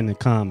challenge, but in the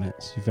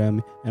comments, you feel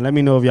me? And let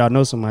me know if y'all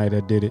know somebody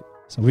that did it,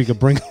 so we could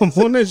bring them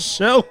on the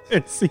show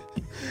and see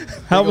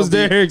how was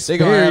their experience. They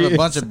gonna have a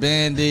bunch of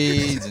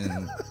band-aids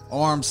and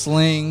arm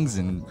slings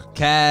and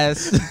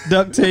casts,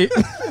 duct tape,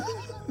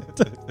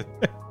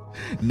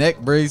 neck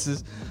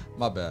braces.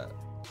 My bad.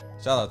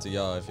 Shout out to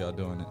y'all if y'all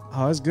doing it.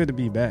 Oh, it's good to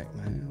be back,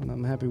 man.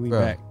 I'm happy we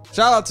back.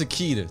 Shout out to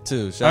Keita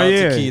too. Shout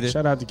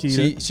out to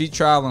Keita. She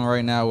traveling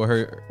right now with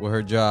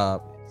her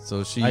job,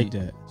 so she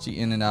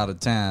in and out of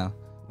town.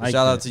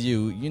 Shout out to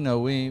you. You know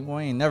we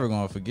ain't never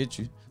gonna forget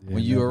you. Yeah,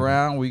 when you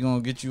around, we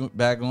gonna get you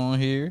back on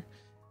here,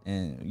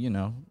 and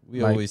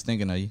we always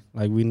thinking of you.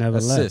 Like we never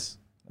left.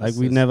 Like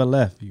we never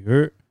left. You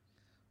heard?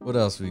 What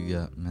else we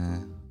got,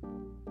 man?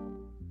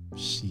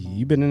 Shit,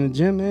 you been in the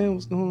gym, man?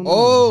 What's going on?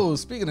 Oh,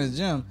 speaking of the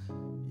gym.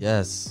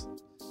 Yes,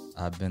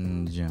 I've been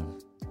in the gym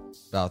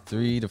about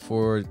 3 to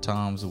 4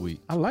 times a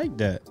week. I like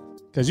that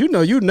because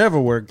you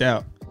never worked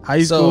out.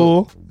 High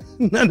school,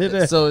 none of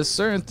that. So it's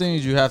certain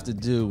things you have to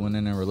do when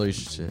in a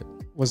relationship.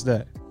 What's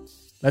that?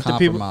 Let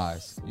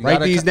compromise. The people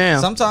write these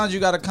down. Sometimes you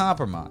got to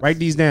compromise. Write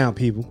these down,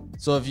 people.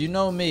 So if you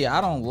know me,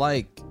 I don't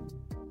like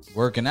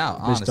working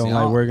out. Honestly, don't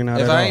like working out.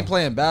 If I ain't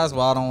playing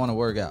basketball, I don't want to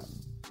work out.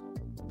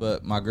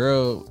 But my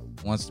girl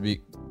wants to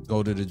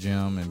go to the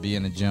gym and be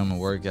in the gym and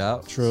work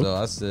out. True. So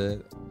I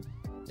said,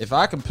 if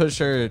I can push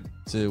her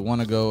to want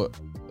to go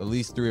at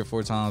least 3 or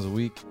 4 times a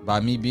week by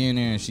me being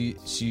there, and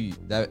she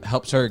that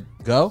helps her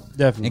go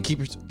definitely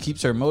and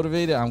keeps her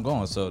motivated, I'm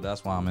going. So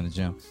that's why I'm in the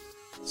gym.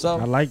 So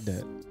I like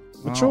that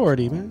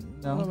maturity, man.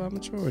 All about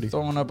maturity.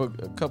 Throwing up a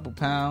couple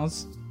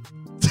pounds.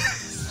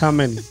 How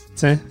many?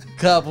 10.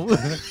 Couple.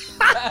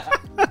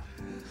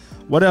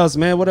 What else,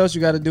 man? What else you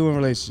got to do in a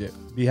relationship?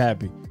 Be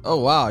happy. Oh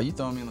wow, you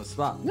throwing me on the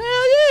spot.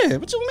 Hell yeah!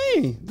 What you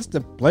mean? This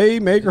the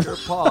Playmaker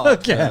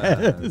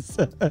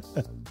podcast.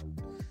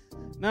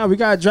 Now we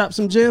gotta drop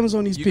some gems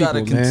on these people. You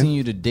gotta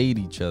continue to date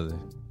each other.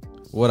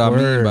 What I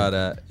mean by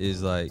that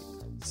is like,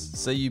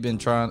 say you've been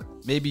trying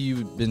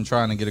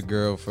to get a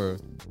girl for,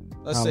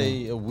 let's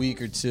say a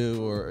week or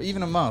 2 or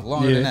even a month,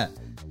 longer than that.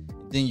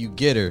 Then you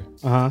get her.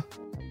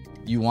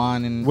 You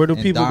whining. Where do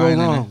people go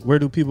wrong? Where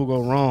do people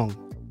go wrong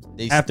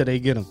after they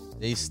get them?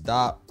 They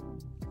stop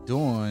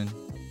doing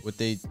what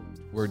they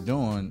were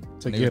doing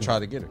when they try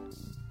to get her.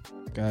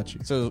 Got you.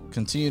 So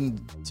continue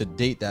to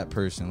date that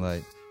person,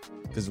 like,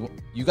 because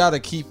you got to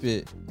keep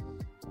it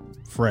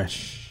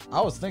fresh.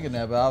 I was thinking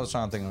that, but I was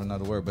trying to think of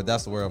another word, but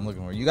that's the word I'm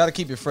looking for. You got to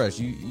keep it fresh.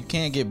 You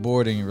can't get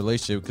bored in your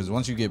relationship, because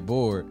once you get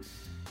bored,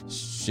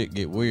 shit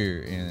get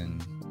weird,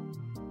 and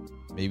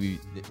maybe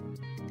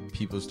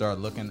people start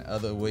looking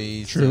other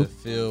ways to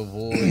fill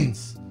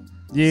voids.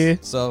 Yeah.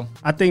 So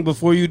I think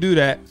before you do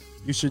that,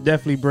 you should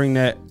definitely bring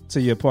that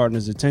to your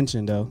partner's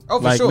attention, though. Oh,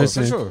 for sure,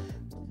 for sure.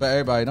 But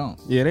everybody don't.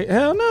 Yeah,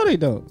 hell no, they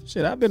don't.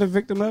 Shit, I've been a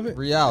victim of it.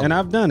 Reality. And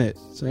I've done it.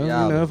 So, if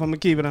I'm going to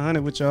keep it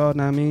 100 with y'all,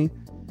 know what I mean?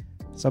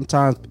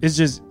 Sometimes it's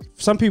just,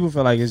 some people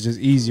feel like it's just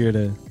easier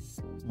to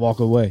walk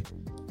away.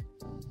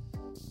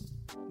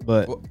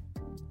 But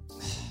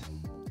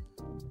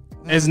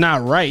it's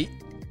not right.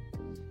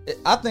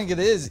 I think it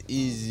is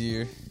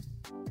easier.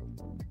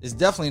 It's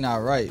definitely not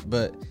right,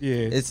 but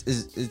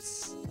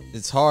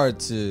it's hard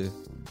to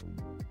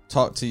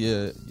talk to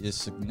your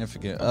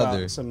significant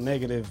other, some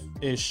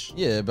negative-ish.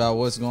 Yeah, about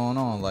what's going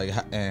on, like,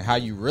 and how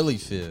you really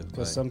feel.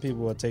 Because some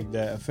people will take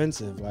that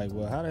offensive. Like,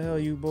 well, how the hell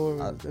you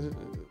bored?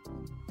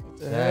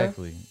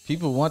 Exactly.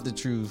 People want the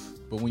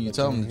truth, but when you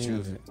tell them the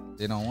truth,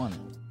 they don't want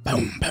it.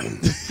 Boom, boom.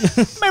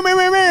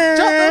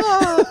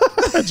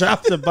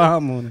 Drop the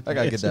bomb on it. I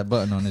gotta get that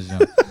button on this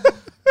jump.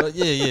 But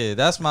yeah,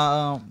 that's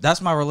my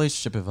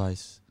relationship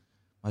advice.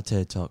 My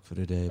TED Talk for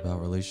today about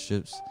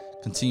relationships.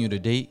 Continue to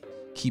date,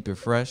 keep it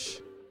fresh.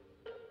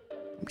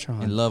 I'm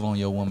trying. And love on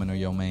your woman or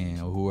your man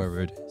or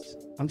whoever it is.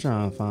 I'm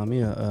trying to find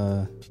me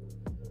a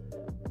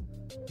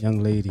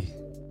young lady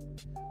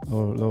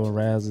or little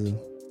razzle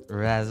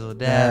Razzle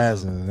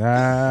dazzle.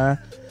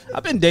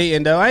 I've been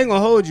dating though. I ain't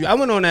gonna hold you. I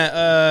went on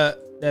that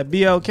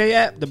BLK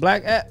app, the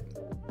black app.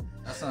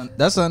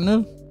 That's something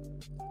new.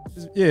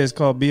 Yeah, it's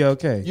called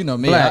BLK. You know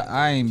me,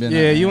 I ain't been.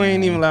 Yeah, you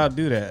ain't even allowed to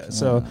do that.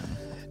 So,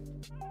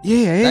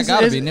 yeah, that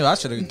gotta be new. I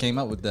should have came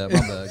up with that. My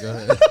bad. Go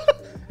ahead.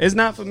 It's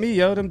not for me,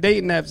 yo. Them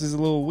dating apps is a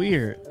little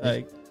weird.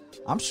 Like,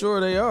 I'm sure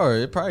they are.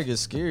 It probably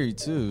gets scary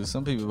too.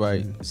 Some people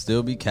might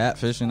still be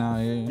catfishing out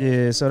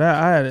here. Yeah, so that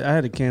I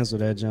had to cancel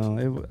that, John.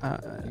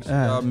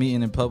 Y'all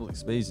meeting in public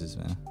spaces,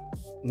 man.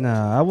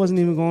 Nah, I wasn't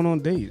even going on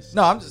dates.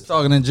 No, I'm just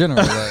talking in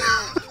general.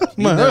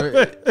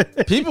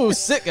 Like, people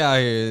sick out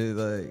here.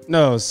 Like,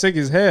 no, sick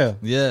as hell.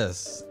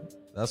 Yes,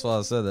 that's why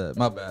I said that.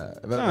 My bad.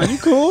 Nah, you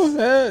cool?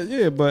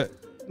 Yeah, but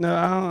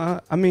no,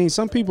 I mean,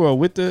 some people are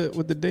with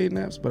the dating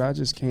apps, but I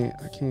just can't.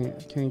 I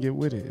can't get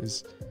with it.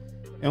 It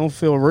don't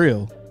feel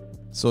real.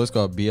 So it's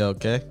called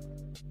BLK?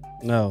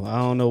 No, I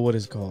don't know what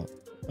it's called.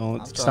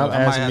 Don't stop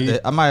asking me.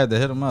 I might have to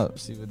hit them up,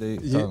 see what they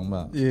talking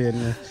about. Yeah,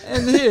 nah.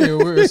 And here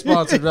we're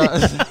sponsored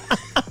by.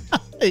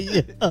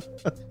 Yeah,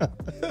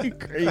 you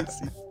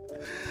crazy.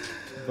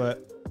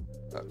 But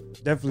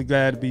definitely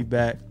glad to be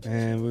back,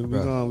 and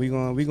we're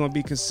gonna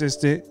be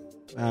consistent.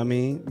 I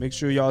mean, make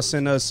sure y'all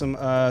send us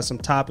some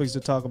topics to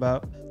talk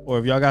about, or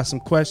if y'all got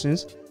some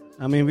questions,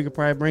 I mean, we could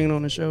probably bring it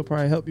on the show,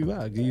 probably help you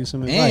out, give you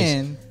some advice.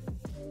 And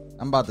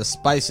I'm about to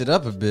spice it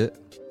up a bit.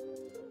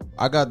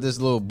 I got this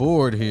little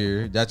board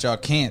here that y'all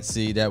can't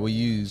see that we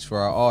use for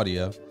our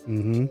audio.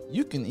 Mm-hmm.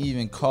 You can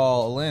even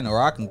call in,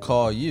 or I can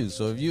call you.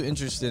 So if you're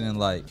interested in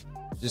like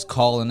just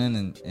calling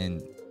in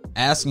and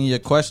asking your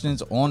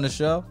questions on the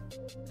show,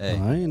 hey.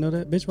 Oh, I didn't know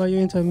that, bitch. Why you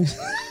ain't tell me?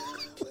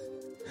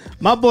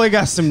 My boy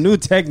got some new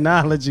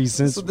technology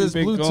since that's what this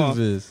been Bluetooth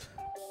gone. is.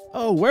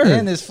 Oh, word.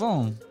 And his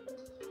phone.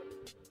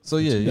 So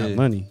yeah, you got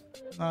money.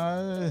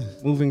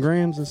 Moving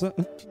grams or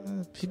something.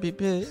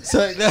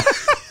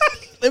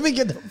 Let me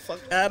get the fuck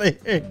out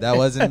of here. That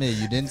wasn't me.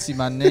 You didn't see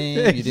my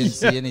name. You didn't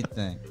see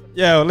anything.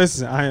 Yo,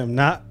 listen, I am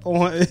not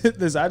on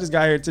this. I just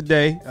got here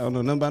today. I don't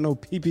know nothing about no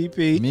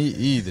PPP. Me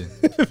either.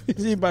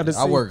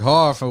 I work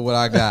hard for what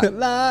I got.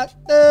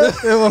 Locked up,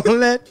 it won't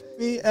let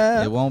me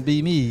out. It won't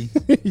be me.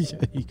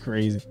 He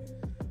crazy.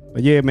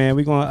 But yeah, man,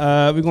 we're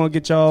gonna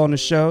get y'all on the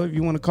show. If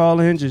you want to call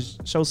in,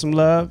 just show some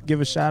love, give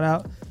a shout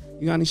out.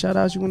 You got any shout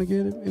outs you want to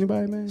give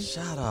anybody, man?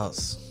 Shout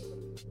outs.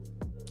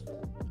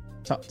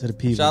 Talk to the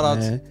people, Shout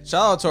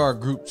out to our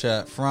group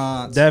chat.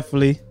 Franz.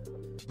 Definitely.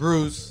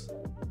 Bruce.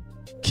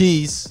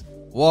 Keys.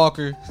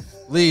 Walker.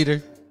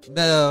 Leader.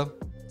 Mel.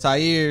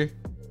 Tyre.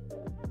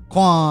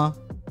 Quan.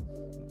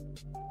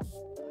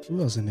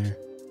 Who else in there?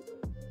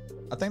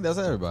 I think that's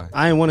everybody.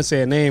 I didn't want to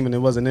say a name and it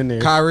wasn't in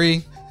there.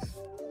 Kyrie.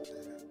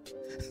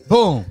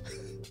 Boom.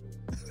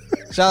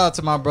 Shout out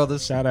to my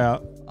brothers. Shout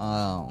out.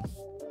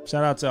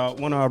 Shout out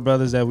to one of our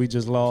brothers that we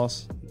just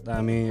lost.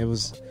 I mean, that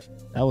was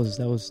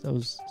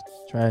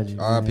tragic.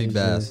 R.I.P.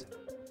 Bass.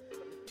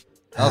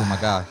 That was my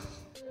guy.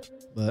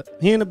 But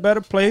he in a better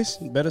place,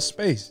 better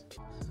space.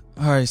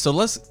 All right, so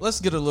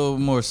let's get a little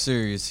more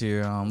serious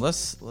here. I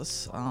was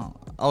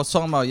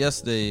talking about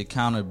yesterday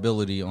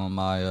accountability on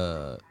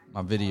my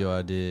my video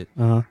I did.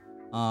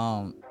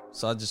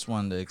 So I just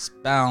wanted to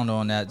expound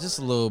on that just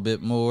a little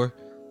bit more.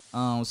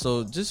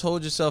 So just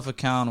hold yourself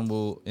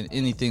accountable in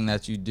anything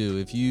that you do.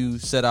 If you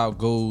set out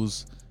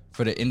goals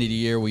for the end of the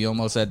year, we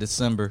almost at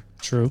December.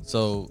 True.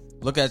 So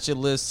look at your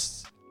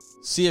list,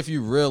 see if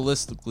you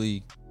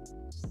realistically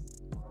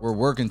were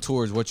working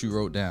towards what you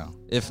wrote down.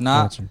 If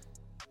not,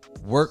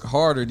 work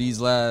harder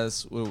these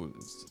last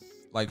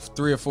like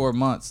 3 or 4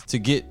 months to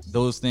get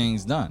those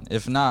things done.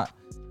 If not,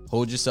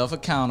 hold yourself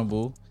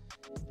accountable.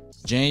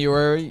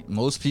 January,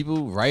 most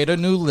people write a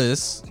new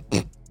list.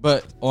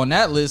 But on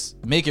that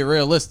list, make it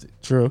realistic.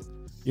 True.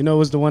 You know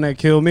what's the one that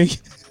killed me?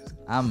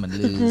 I'm going to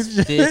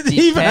lose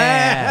 50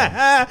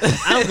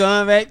 pounds. I'm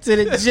going back to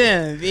the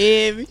gym,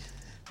 baby.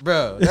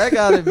 Bro, that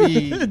got to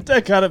be...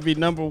 that got to be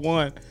number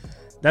one.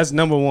 That's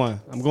number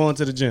one. I'm going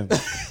to the gym.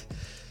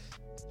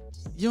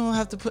 You don't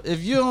have to put...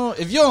 If you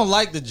don't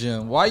like the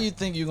gym, why you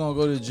think you're going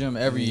to go to the gym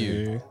every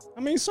year?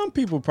 I mean, some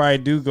people probably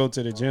do go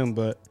to the gym,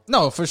 but...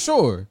 No, for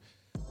sure.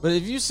 But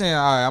if you saying,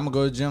 all right, I'm going to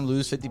go to the gym,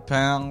 lose 50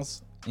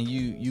 pounds... and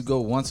you go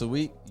once a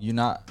week, you're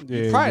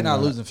probably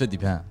not losing 50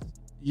 pounds.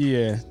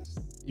 Yeah.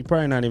 You're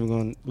probably not even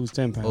going to lose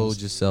 10 pounds.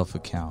 Hold yourself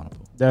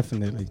accountable.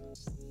 Definitely.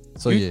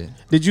 So, yeah.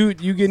 Did you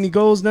get any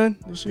goals done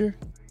this year?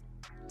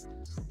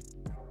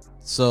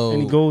 So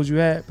any goals you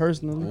had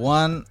personally?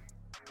 One,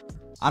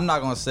 I'm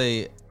not going to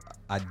say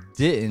I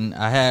didn't.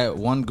 I had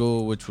one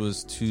goal, which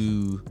was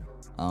to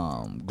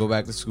go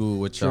back to school,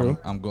 which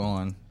I'm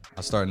going.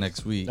 I start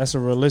next week. That's a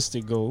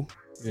realistic goal.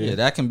 Yeah,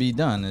 that can be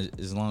done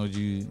as long as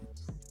you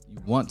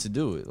want to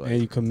do it.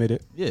 And you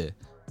committed. Yeah.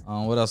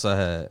 What else I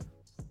had?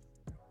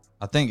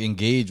 I think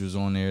Engage was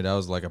on there. That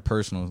was like a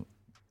personal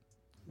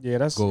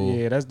goal.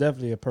 Yeah, that's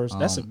definitely a personal.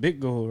 That's a big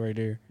goal right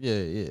there.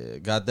 Yeah.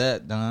 Got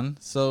that done.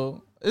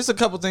 So it's a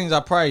couple things I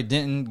probably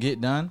didn't get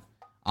done.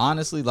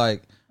 Honestly,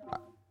 like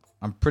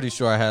I'm pretty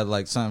sure I had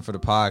like something for the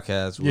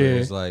podcast where it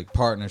was like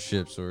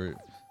partnerships or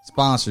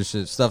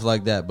sponsorships, stuff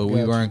like that, but we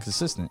Gotcha. weren't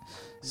consistent.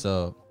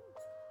 So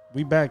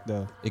We back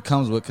though. it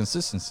comes with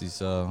consistency.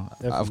 So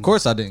Definitely. of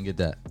course I didn't get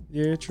that.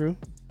 Yeah, true.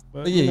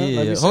 But yeah,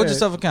 like you Hold said,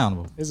 yourself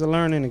accountable. It's a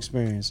learning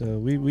experience. So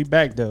we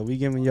back though. We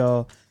giving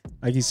y'all,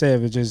 like you said,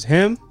 if it's just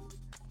him,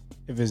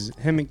 if it's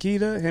him and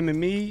Keita, him and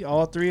me,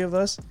 all three of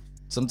us.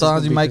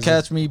 Sometimes you might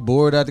catch me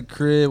bored at the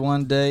crib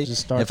one day.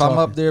 Just start if I'm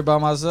up talking. there by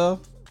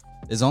myself,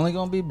 it's only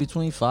gonna be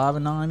between 5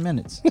 and 9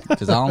 minutes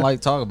because I don't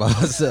like talking about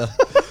myself.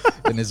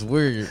 And it's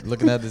weird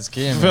looking at this I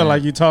camera. feel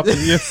like you talking to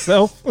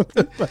yourself.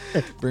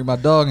 Bring my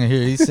dog in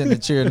here. He's sitting in the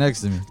chair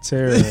next to me.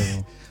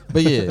 Terrible.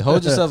 But yeah,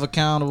 hold yourself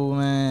accountable,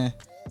 man.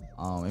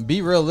 And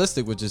be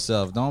realistic with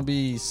yourself. Don't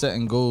be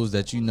setting goals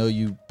that you know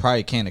you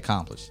probably can't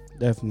accomplish.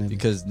 Definitely.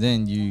 Because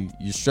then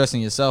you're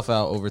stressing yourself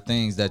out over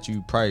things that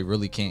you probably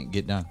really can't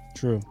get done.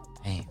 True.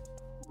 Damn.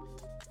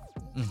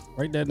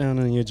 Write that down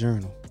in your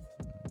journal.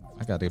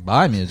 I got to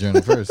buy me a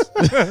journal first.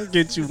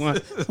 Get you one.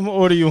 I'm gonna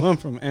order you one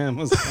from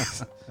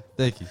Amazon.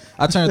 Thank you.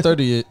 I turned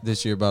 30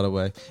 this year, by the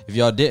way. If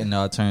y'all didn't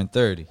know, I turned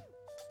 30.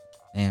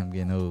 Damn, I'm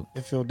getting old.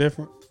 It feel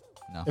different.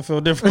 No. It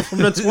feel different from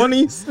the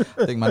 20s.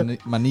 I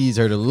think my knees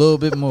hurt a little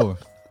bit more.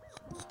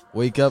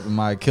 Wake up and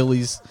my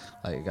Achilles,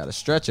 like, I got to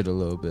stretch it a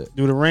little bit.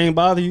 Do the rain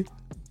bother you?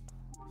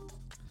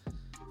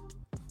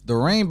 The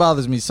rain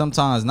bothers me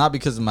sometimes, not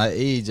because of my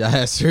age. I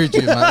had surgery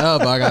in my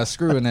elbow. I got a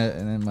screw in that,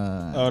 and then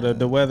my. Oh,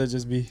 the weather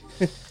just be.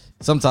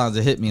 Sometimes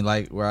it hit me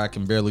like where I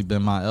can barely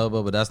bend my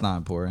elbow, but that's not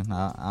important.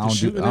 I don't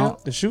do.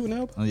 The shooting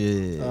elbow? Oh,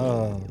 yeah.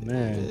 Oh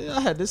man. Yeah,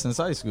 I had this in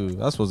high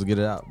school. I was supposed to get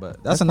it out,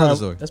 but that's another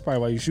story. That's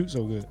probably why you shoot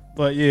so good.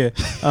 But yeah.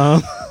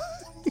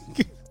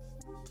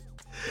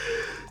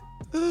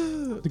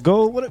 The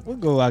goal, what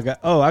goal I got?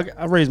 Oh,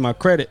 I raised my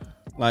credit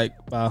like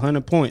by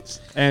 100 points.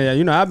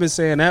 And I've been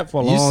saying that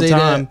for a long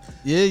time. That.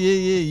 Yeah.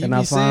 You And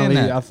be saying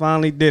that. I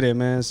finally did it,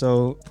 man.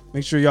 So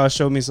make sure y'all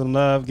show me some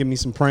love. Give me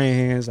some praying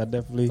hands. I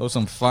definitely Throw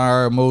some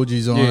fire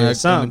emojis on Yeah, that in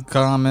something. the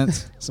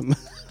comments. some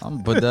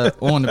I'm gonna put that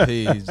on the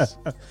page.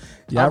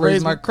 Yeah, I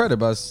raised my credit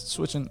by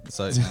switching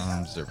sites. No,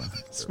 I'm just joking.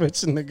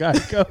 switching the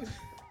Geico.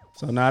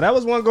 So that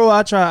was one goal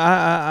I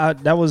tried. I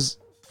that was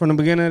from the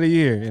beginning of the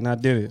year, and I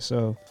did it.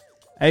 So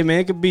hey,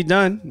 man, it could be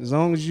done as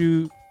long as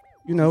you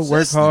work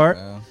Consistent, hard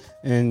man.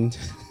 and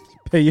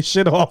pay your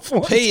shit off.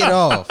 Pay it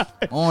off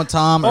on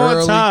time, on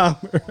early, time.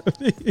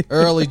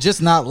 early,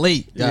 just not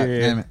late. God Yeah.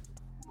 damn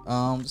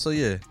it. So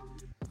yeah.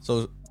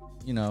 So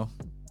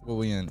what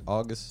we in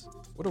August?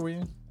 What are we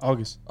in?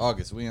 August.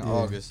 August. We in Yeah.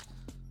 August.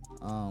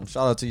 Shout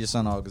out to your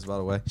son August, by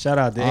the way. Shout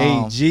out to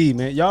AG,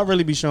 man. Y'all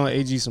really be showing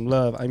AG some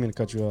love. I didn't mean to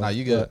cut you off. Nah,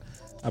 you good.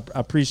 but I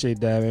appreciate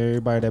that, man.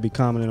 Everybody that be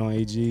commenting on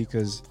AG,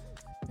 because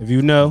if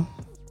you know,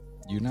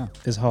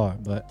 it's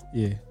hard. But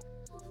yeah.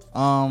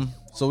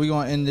 So we're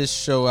gonna end this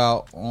show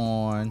out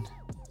on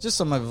just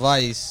some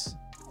advice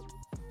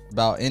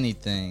about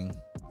anything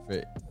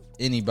for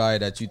anybody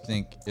that you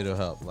think it'll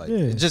help. Like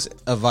just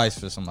advice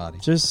for somebody.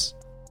 Just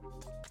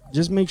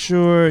make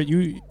sure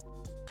you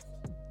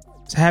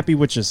happy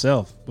with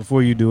yourself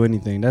before you do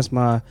anything. That's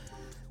my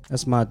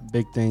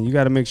big thing. You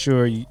got to make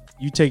sure you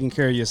taking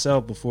care of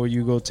yourself before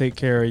you go take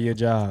care of your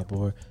job,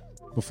 or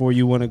before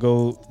you want to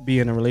go be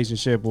in a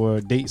relationship or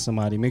date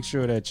somebody. Make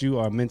sure that you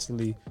are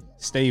mentally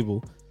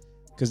stable,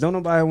 because don't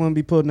nobody want to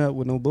be putting up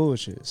with no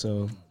bullshit.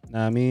 So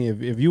I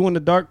mean, if you in a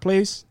dark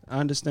place, I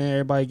understand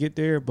everybody get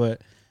there,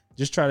 but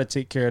just try to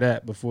take care of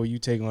that before you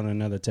take on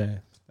another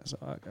task. That's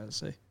all I gotta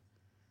say.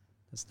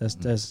 That's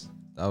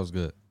That was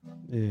good.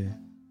 yeah.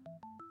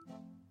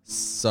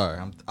 Sorry,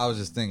 I was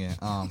just thinking.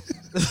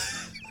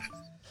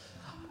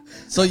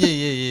 So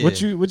yeah.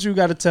 What you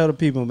got to tell the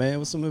people, man?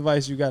 What's some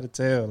advice you got to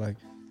tell? Like,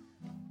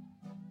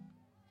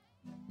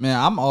 man,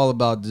 I'm all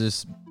about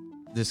this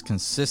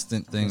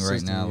consistent thing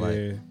right now. yeah.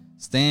 Like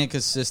staying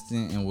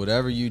consistent in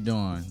whatever you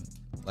doing.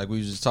 Like we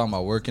was just talking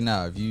about working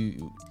out. If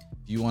you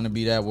want to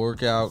be that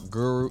workout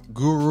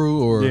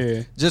guru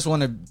or just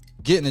want to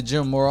get in the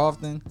gym more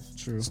often,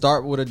 true.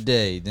 Start with a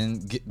day,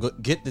 then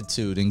get the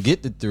 2, then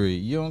get the 3.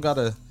 You don't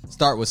gotta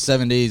start with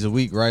 7 days a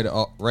week right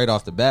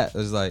off the bat.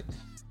 It's like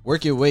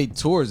work your way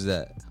towards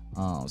that.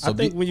 So I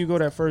think when you go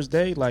that first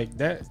day, like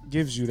that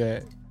gives you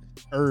that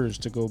urge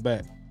to go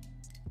back.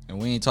 And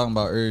we ain't talking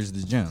about urge to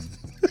the gym.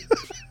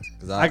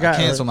 Cause I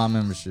cancel my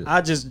membership.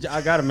 I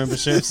got a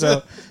membership,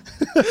 so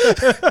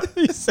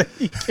you say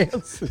you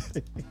cancel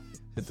it.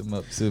 Hit them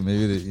up too,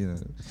 maybe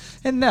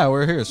And now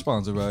we're here,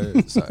 sponsored by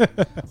it. Sorry,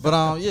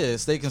 but yeah,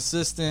 stay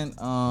consistent.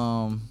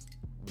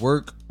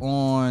 Work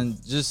on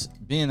just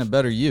being a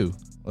better you.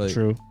 Like,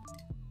 True.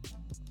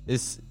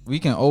 We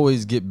can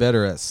always get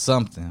better at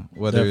something,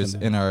 whether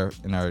Definitely. it's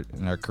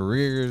in our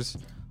careers,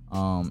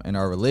 in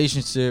our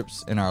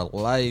relationships, in our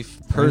life,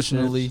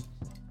 personally.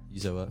 You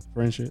said what?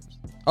 Friendships.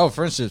 Oh,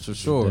 friendships for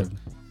sure. Definitely.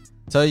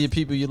 Tell your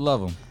people you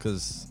love them,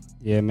 because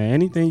Yeah, man.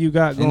 Anything you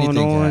got going anything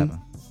can on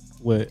happen.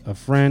 with a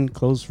friend,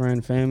 close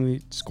friend,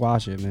 family,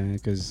 squash it, man.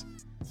 Because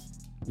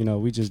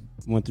we just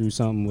went through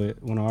something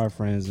with one of our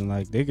friends, and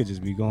like they could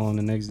just be gone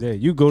the next day.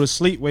 You go to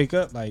sleep, wake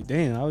up, like,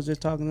 damn, I was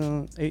just talking to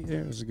them 8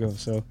 years ago.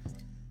 So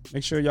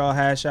Make sure y'all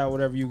hash out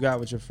whatever you got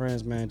with your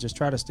friends, man. Just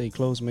try to stay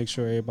close. Make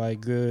sure everybody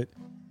good.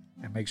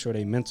 And make sure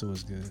they mental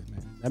is good,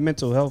 man. That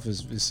mental health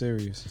is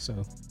serious.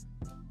 So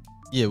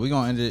yeah, we're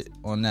gonna end it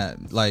on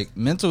that. Like,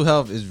 mental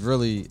health is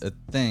really a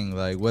thing.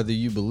 Like, whether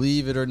you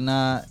believe it or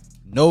not,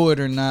 know it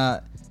or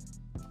not,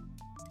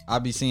 I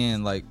be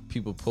seeing like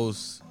people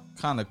post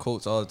kind of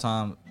quotes all the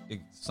time.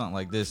 Something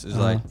like this is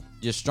like,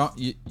 your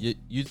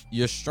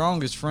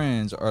strongest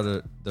friends are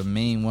the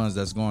main ones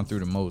that's going through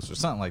the most, or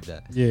something like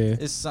that. Yeah,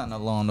 it's something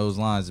along those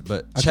lines.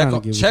 But check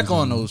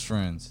on those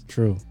friends.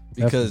 True.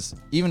 Because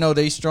definitely, even though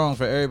they strong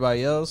for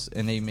everybody else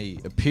and they may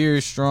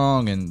appear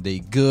strong and they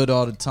good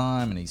all the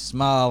time and they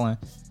smiling,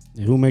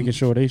 who making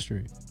sure they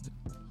straight?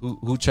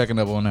 Who checking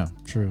up on them?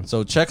 True.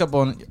 So check up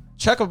on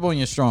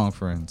your strong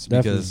friends,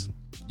 because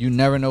you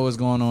never know what's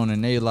going on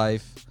in their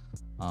life.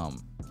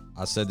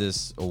 I said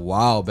this a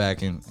while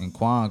back in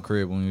Quan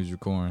crib when we was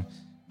recording.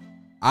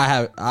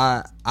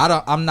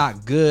 I'm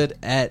not good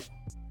at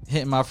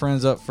hitting my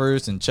friends up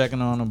first and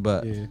checking on them,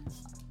 but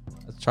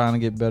trying to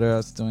get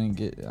better.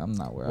 I'm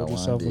not where I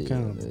want to be.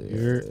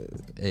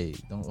 Hey,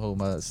 don't hold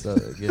my stuff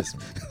against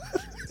me.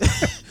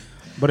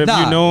 But if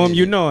you know them,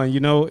 you know, and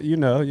you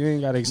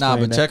ain't gotta explain.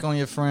 But check on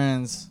your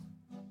friends.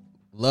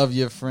 Love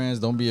your friends.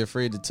 Don't be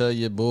afraid to tell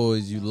your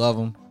boys you love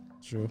them.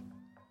 True.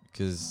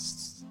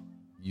 Because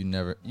you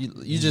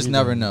just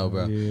never know,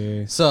 bro.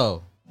 Yeah.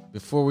 So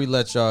before we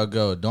let y'all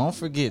go, don't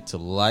forget to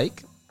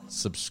like,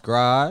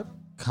 subscribe,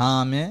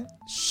 comment,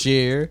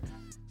 share,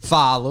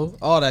 follow,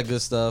 all that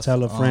good stuff.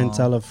 Tell a friend.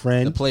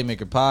 The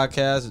Playmaker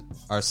Podcast.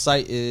 Our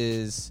site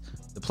is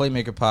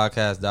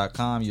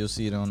theplaymakerpodcast.com. You'll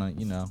see it on the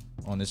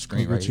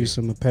screen right here. Get you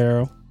some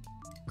apparel.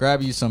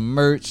 Grab you some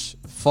merch.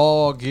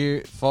 Fall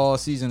gear. Fall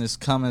season is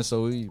coming,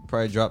 so we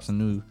probably drop some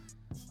new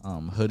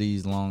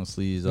hoodies, long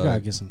sleeves. You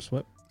gotta get some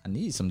sweat. I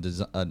need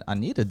I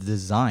need a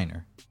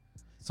designer.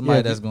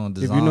 Somebody that's going to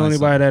design. If you know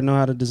anybody that know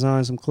how to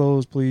design some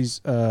clothes,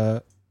 please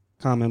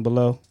comment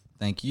below.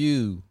 Thank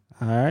you.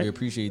 All right. We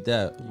appreciate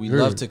that. We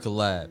love to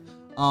collab.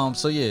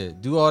 So yeah,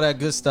 do all that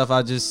good stuff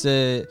I just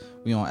said.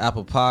 We on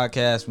Apple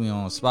Podcasts, we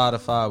on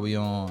Spotify, we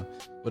on,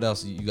 what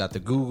else? You got the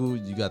Google,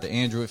 you got the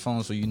Android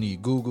phone, so you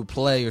need Google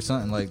Play or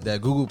something like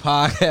that. Google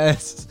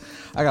Podcasts.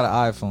 I got an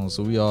iPhone,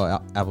 so we all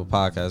Apple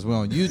Podcasts. We're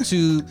on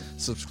YouTube.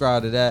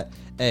 Subscribe to that.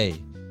 Hey,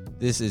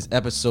 this is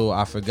episode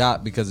I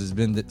forgot because it's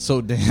been so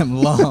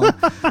damn long.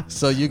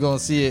 So you're going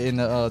to see it in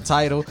the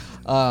title.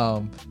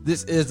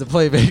 This is the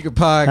Playmaker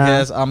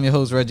Podcast. I'm your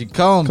host, Reggie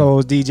Combs.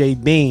 Co-host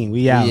DJ Bean.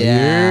 We out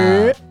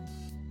here.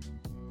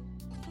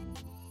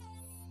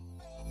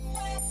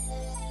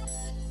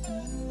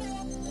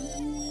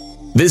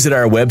 Visit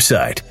our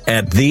website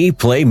at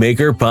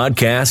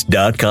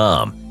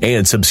theplaymakerpodcast.com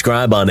and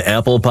subscribe on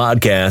Apple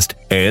Podcast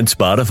and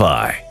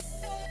Spotify.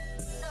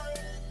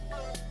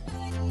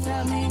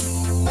 Tell me,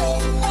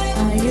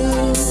 are you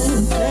a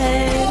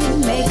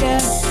playmaker?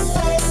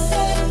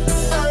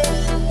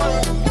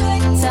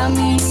 Tell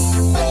me,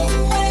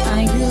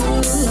 are you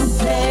a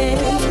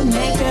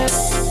playmaker?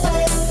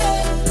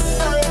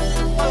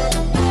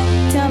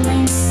 Tell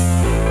me,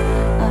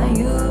 are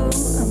you a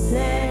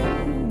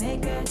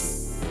playmaker?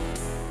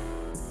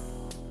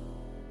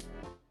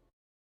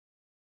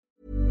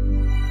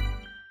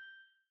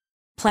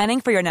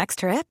 Planning for your next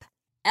trip?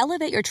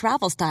 Elevate your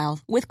travel style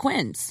with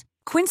Quince.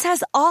 Quince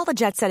has all the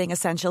jet-setting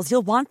essentials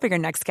you'll want for your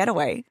next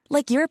getaway,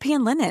 like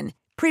European linen,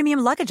 premium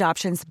luggage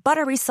options,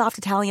 buttery soft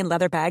Italian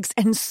leather bags,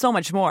 and so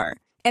much more.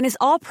 And is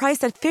all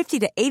priced at 50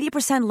 to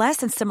 80% less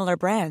than similar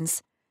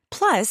brands.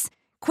 Plus,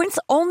 Quince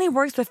only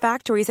works with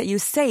factories that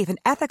use safe and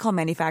ethical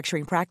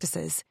manufacturing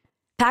practices.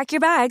 Pack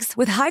your bags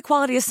with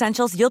high-quality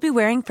essentials you'll be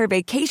wearing for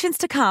vacations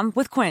to come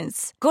with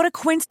Quince. Go to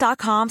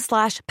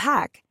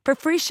quince.com/pack for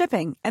free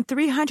shipping and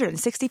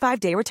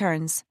 365-day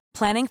returns.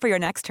 Planning for your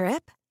next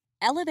trip?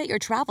 Elevate your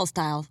travel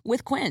style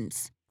with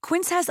Quince.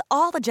 Quince has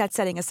all the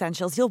jet-setting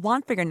essentials you'll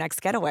want for your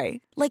next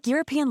getaway, like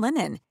European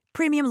linen,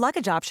 premium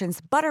luggage options,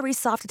 buttery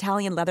soft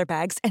Italian leather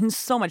bags, and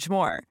so much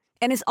more.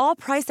 And is all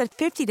priced at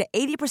 50 to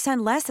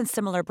 80% less than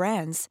similar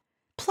brands.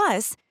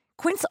 Plus,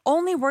 Quince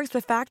only works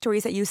with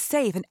factories that use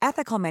safe and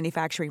ethical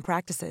manufacturing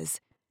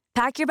practices.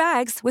 Pack your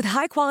bags with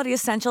high-quality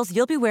essentials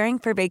you'll be wearing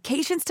for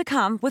vacations to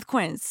come with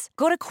Quince.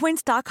 Go to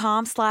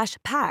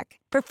quince.com/pack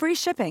for free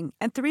shipping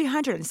and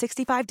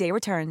 365-day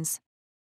returns.